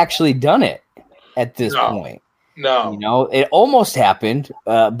hadn't actually done it at this point. No, it almost happened,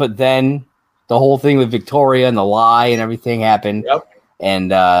 but then the whole thing with Victoria and the lie and everything happened. Yep. And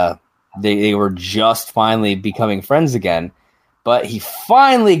they were just finally becoming friends again. But he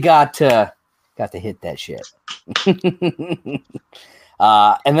finally got to hit that shit.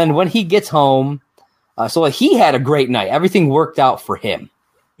 And then when he gets home. So like he had a great night. Everything worked out for him.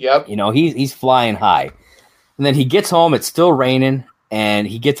 Yep. He's flying high. And then he gets home. It's still raining. And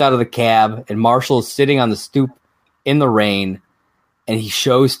he gets out of the cab. And Marshall is sitting on the stoop in the rain. And he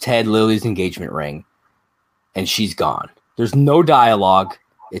shows Ted Lily's engagement ring. And she's gone. There's no dialogue.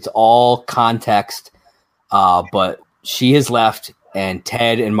 It's all context. But she has left. And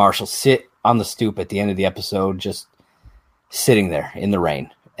Ted and Marshall sit on the stoop at the end of the episode. Just sitting there in the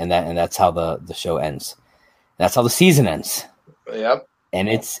rain. And that's how the show ends. That's how the season ends. Yep. And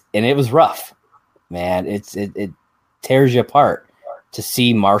it was rough, man. It tears you apart to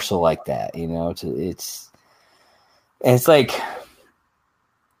see Marshall like that. It's like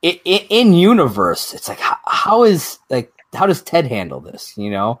in universe. It's like how does Ted handle this?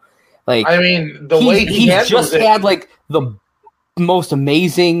 Like I mean, the way he just had like the most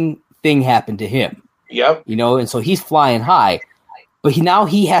amazing thing happen to him. Yep. And so he's flying high. But now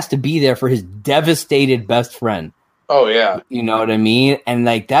he has to be there for his devastated best friend. Oh, yeah. You know what I mean? And,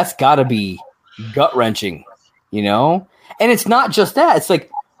 like, that's got to be gut-wrenching, And it's not just that. It's like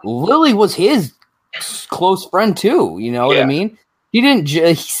Lily was his close friend, too. You know what I mean?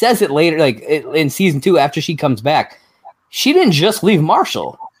 He says it later, like, in season 2, after she comes back. She didn't just leave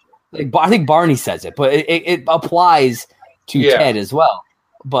Marshall. Like, I think Barney says it, but it applies to Ted as well.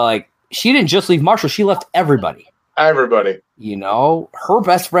 But, like, she didn't just leave Marshall. She left everybody. Everybody. Her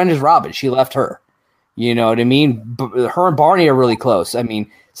best friend is Robin. She left her. You know what I mean? Her and Barney are really close. I mean,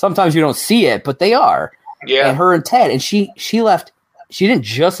 sometimes you don't see it, but they are. Yeah. And her and Ted. And she left. She didn't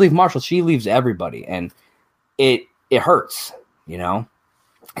just leave Marshall. She leaves everybody. And it it hurts,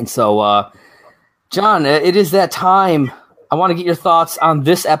 And so, John, it is that time. I want to get your thoughts on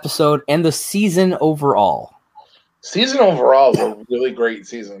this episode and the season overall. Season overall is a really great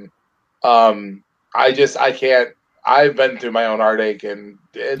season. I can't. I've been through my own heartache, and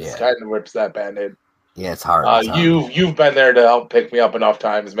it's kind of rips that Band-Aid. Yeah, it's hard. You've been there to help pick me up enough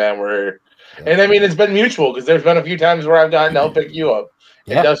times, man. And I mean, it's been mutual because there's been a few times where I've gotten to help pick you up.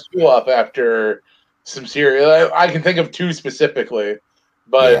 It does you up after some serious. I can think of two specifically,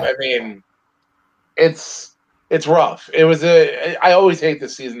 but I mean, it's rough. I always hate the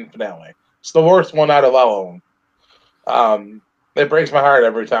season finale. It's the worst one out of all of them. It breaks my heart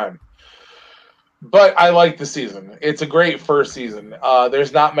every time. But I like the season. It's a great first season.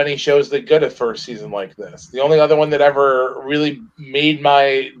 There's not many shows that get a first season like this. The only other one that ever really made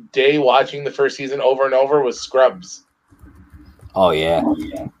my day watching the first season over and over was Scrubs. Oh, yeah.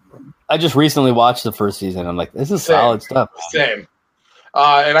 I just recently watched the first season. I'm like, this is solid stuff. Same.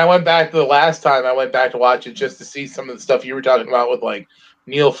 And I went back the last time I went back to watch it just to see some of the stuff you were talking about with like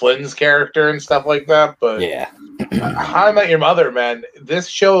Neil Flynn's character and stuff like that. But How I Met Your Mother, man, this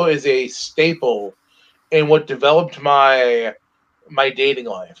show is a staple in what developed my dating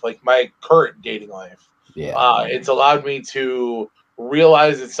life, like my current dating life. Yeah. It's allowed me to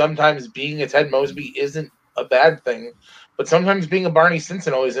realize that sometimes being a Ted Mosby isn't a bad thing, but sometimes being a Barney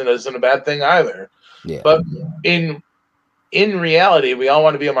Stinson isn't a bad thing either. Yeah. But in reality, we all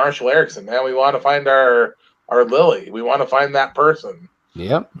want to be a Marshall Erickson, man. We want to find our Lily. We want to find that person.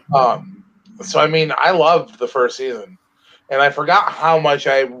 Yep. So, I mean, I loved the first season, and I forgot how much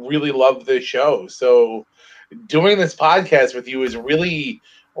I really loved this show. So doing this podcast with you is really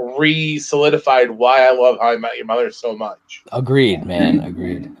re-solidified why I love How I Met Your Mother so much. Agreed, man.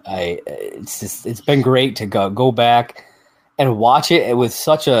 Agreed. It's been great to go back and watch it with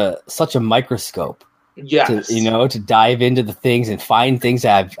such a microscope. Yes. To dive into the things and find things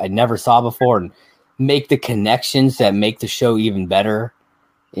that I never saw before and make the connections that make the show even better.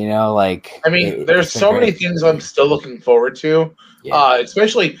 There's so many things I'm still looking forward to. Yeah.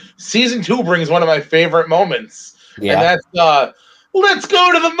 Especially season 2 brings one of my favorite moments. Yeah. And that's let's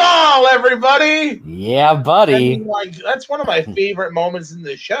go to the mall, everybody. Yeah, buddy. That's one of my favorite moments in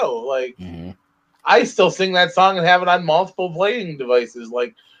the show. I still sing that song and have it on multiple playing devices.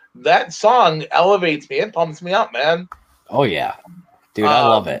 That song elevates me. It pumps me up, man. Oh, yeah. Dude, I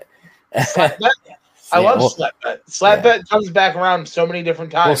love it. I love Slap Bet comes back around so many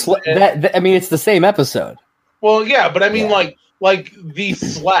different times. Well, it's the same episode. Well, yeah, but I mean, like the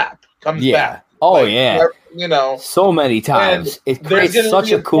slap comes back. Oh, yeah. So many times. It creates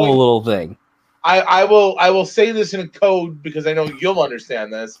such a cool little thing. I will say this in a code because I know you'll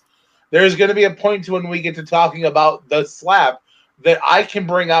understand this. There's going to be a point to when we get to talking about the slap that I can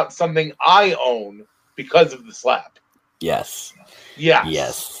bring out something I own because of the slap. Yes.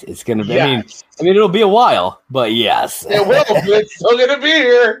 Yes. It's going to be. Yes. I mean, it'll be a while, but yes. It will, but it's still going to be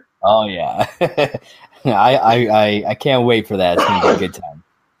here. Oh, yeah. I can't wait for that. It's going to be a good time.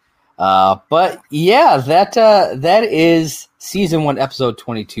 But yeah, that is season 1, episode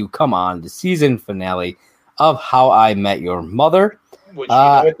 22. Come on, the season finale of How I Met Your Mother. Which you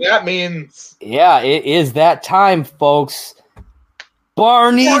know what that means. Yeah, it is that time, folks.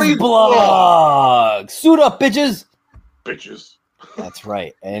 Barney's blog. Suit up, bitches. Bitches. That's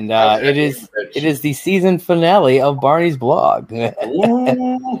right, and it is the season finale of Barney's blog.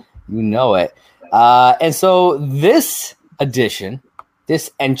 You know it. And so this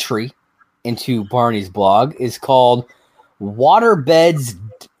entry into Barney's blog is called Waterbed's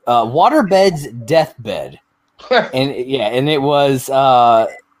Deathbed. and it was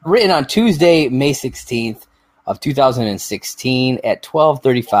written on Tuesday, May 16th of 2016 at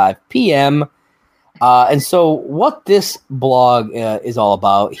 12:35 p.m. And so what this blog is all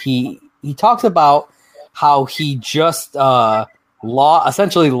about, he talks about how he just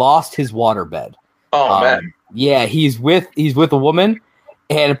essentially lost his waterbed. Oh man. Yeah, he's with a woman,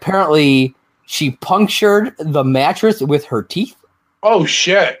 and apparently she punctured the mattress with her teeth. Oh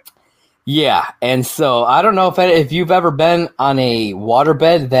shit. Yeah, and so I don't know if you've ever been on a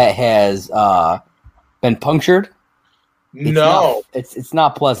waterbed that has been punctured. No, it's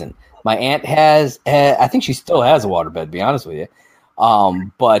not pleasant. My aunt has I think she still has a waterbed, to be honest with you.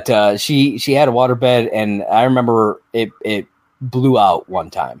 But she had a waterbed, and I remember it blew out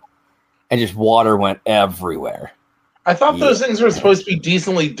one time, and just water went everywhere. I thought those things were supposed to be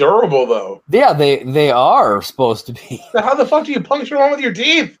decently durable, though. Yeah, they are supposed to be. How the fuck do you puncture one with your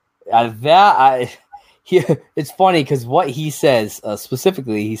teeth? It's funny because what he says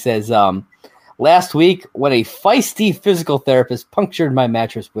specifically, he says, last week when a feisty physical therapist punctured my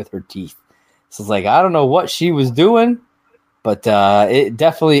mattress with her teeth. So it's like, I don't know what she was doing, but it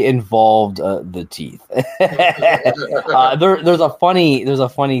definitely involved the teeth. There's a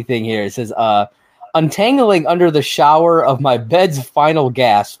funny thing here. It says, untangling under the shower of my bed's final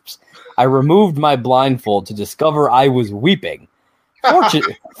gasps, I removed my blindfold to discover I was weeping.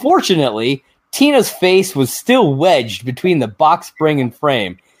 Fortunately, Tina's face was still wedged between the box spring and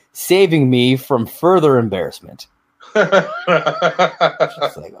frame, saving me from further embarrassment.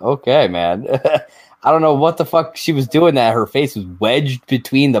 Just like, okay, man. I don't know what the fuck she was doing that her face was wedged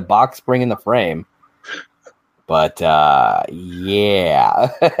between the box spring and the frame. But, yeah.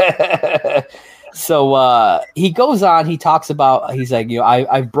 So he goes on, he talks about, he's like,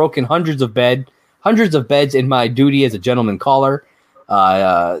 I've broken hundreds of beds in my duty as a gentleman caller.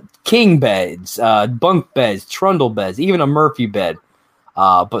 King beds, bunk beds, trundle beds, even a Murphy bed.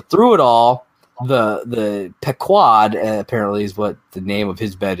 But through it all, the Pequod, apparently is what the name of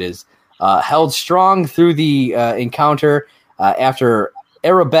his bed is, held strong through the encounter after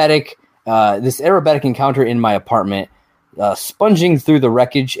this aerobatic encounter in my apartment. Sponging through the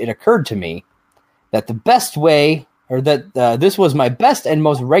wreckage, it occurred to me that this was my best and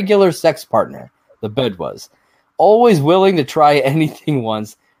most regular sex partner, the bed was. Always willing to try anything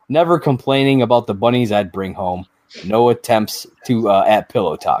once, never complaining about the bunnies I'd bring home, no attempts to at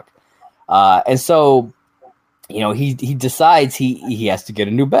pillow talk. And so, he decides he has to get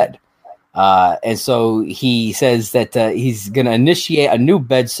a new bed. And so he says that he's going to initiate a new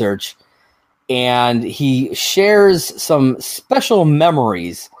bed search, and he shares some special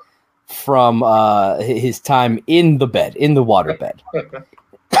memories from his time in the bed, in the water bed.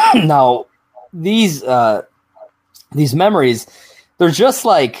 Now, these memories, they're just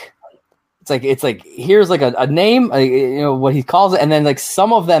like, it's like here's like a name, what he calls it, and then like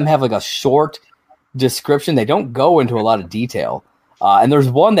some of them have like a short description. They don't go into a lot of detail. And there's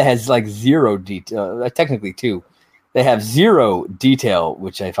one that has like zero detail, technically two. They have zero detail,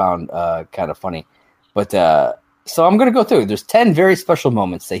 which I found kind of funny. But so I'm going to go through. There's 10 very special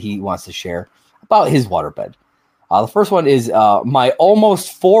moments that he wants to share about his waterbed. The first one is my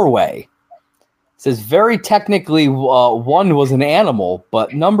almost four-way. It says, very technically, one was an animal,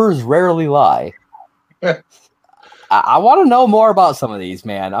 but numbers rarely lie. I want to know more about some of these,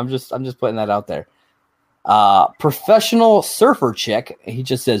 man. I'm just putting that out there. Professional surfer chick. He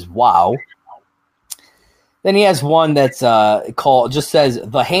just says, wow. Then he has one that's just says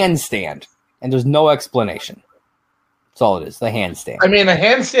the handstand, and there's no explanation. That's all it is, the handstand. I mean, a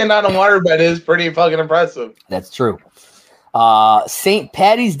handstand on a waterbed is pretty fucking impressive. That's true. St.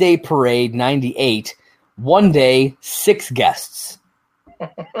 Patty's Day Parade 98, one day, 6 guests.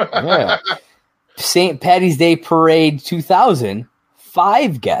 Yeah. St. Patty's Day Parade 2000,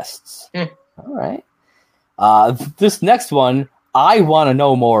 5 guests. All right. This next one, I want to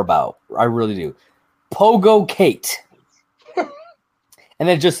know more about. I really do. Pogo Kate. And then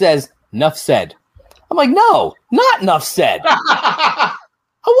it just says, "Nuff said." I'm like, no, not enough said. I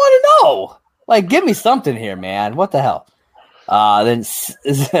want to know. Like, give me something here, man. What the hell? Then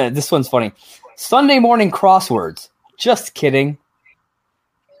this one's funny. Sunday morning crosswords. Just kidding.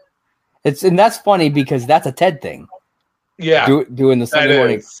 And that's funny because that's a Ted thing. Yeah, doing the Sunday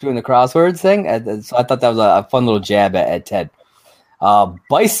morning, doing the crosswords thing. So I thought that was a fun little jab at Ted.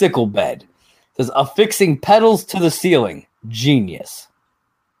 Bicycle bed. It says affixing pedals to the ceiling. Genius.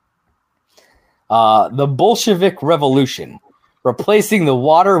 The Bolshevik Revolution, replacing the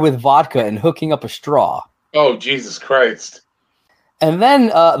water with vodka and hooking up a straw. Oh, Jesus Christ. And then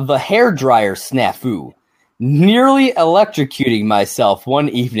the hairdryer snafu, nearly electrocuting myself one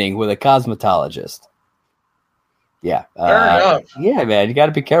evening with a cosmetologist. Yeah. Fair enough. Yeah, man, you got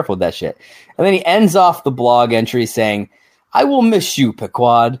to be careful with that shit. And then he ends off the blog entry saying, I will miss you,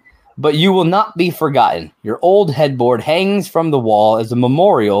 Pequod, but you will not be forgotten. Your old headboard hangs from the wall as a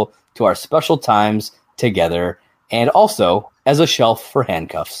memorial to our special times together, and also as a shelf for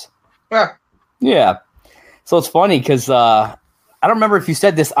handcuffs. Yeah. So it's funny because I don't remember if you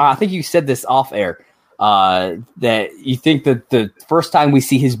said this. I think you said this off air, that you think that the first time we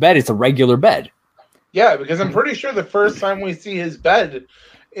see his bed, it's a regular bed. Yeah, because I'm pretty sure the first time we see his bed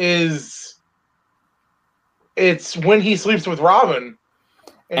it's when he sleeps with Robin.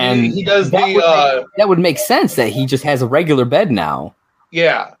 And he does that would make sense that he just has a regular bed now.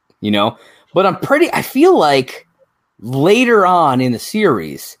 Yeah. But I feel like later on in the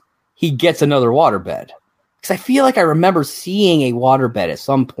series, he gets another waterbed. Because I feel like I remember seeing a waterbed at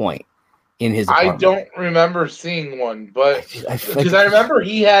some point in his apartment. I don't remember seeing one, but because I remember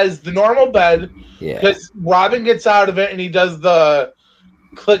he has the normal bed. Yeah. Because Robin gets out of it and he does the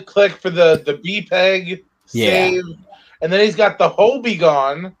click for the B peg save. And then he's got the Hobie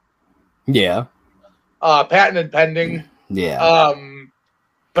gone. Yeah. Patented pending. Yeah.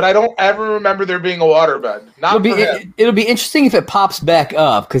 But I don't ever remember there being a waterbed. It'll be interesting if it pops back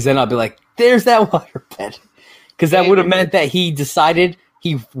up, because then I'll be like, there's that waterbed. Because that would have meant that he decided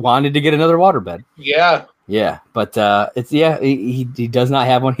he wanted to get another waterbed. Yeah. Yeah, but he does not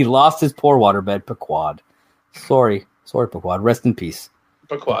have one. He lost his poor waterbed, Pequod. Sorry, Pequod. Rest in peace.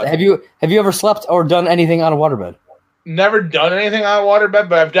 Pequod. Have you ever slept or done anything on a waterbed? Never done anything on a waterbed,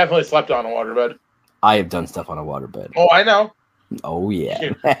 but I've definitely slept on a waterbed. I have done stuff on a waterbed. Oh, I know. Oh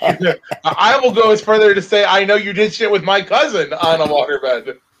yeah. I will go as further to say I know you did shit with my cousin on a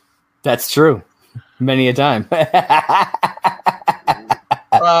waterbed. That's true. Many a time.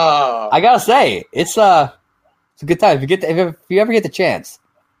 I gotta say, it's a good time. If you ever get the chance,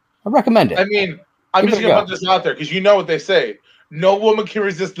 I recommend it. I mean, I'm just gonna put this out there because you know what they say: no woman can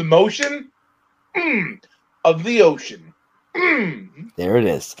resist the motion of the ocean. There it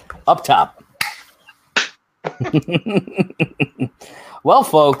is, up top. Well,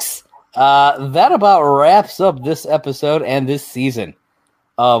 folks, that about wraps up this episode and this season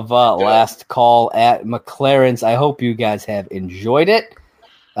of Last Call at McLaren's. I hope you guys have enjoyed it.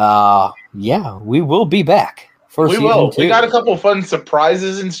 Yeah, we will be back for season 2. We got a couple fun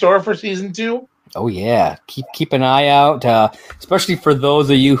surprises in store for season 2. Oh yeah, keep an eye out, especially for those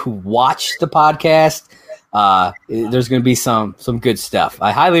of you who watch the podcast. There's going to be some good stuff.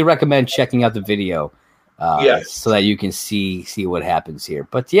 I highly recommend checking out the video, so that you can see what happens here.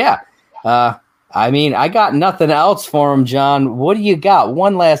 But yeah, I mean, I got nothing else for him, John. What do you got?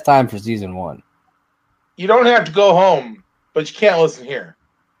 One last time for season 1. You don't have to go home, but you can't listen here.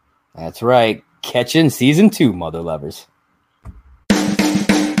 That's right. Catching season 2, mother lovers.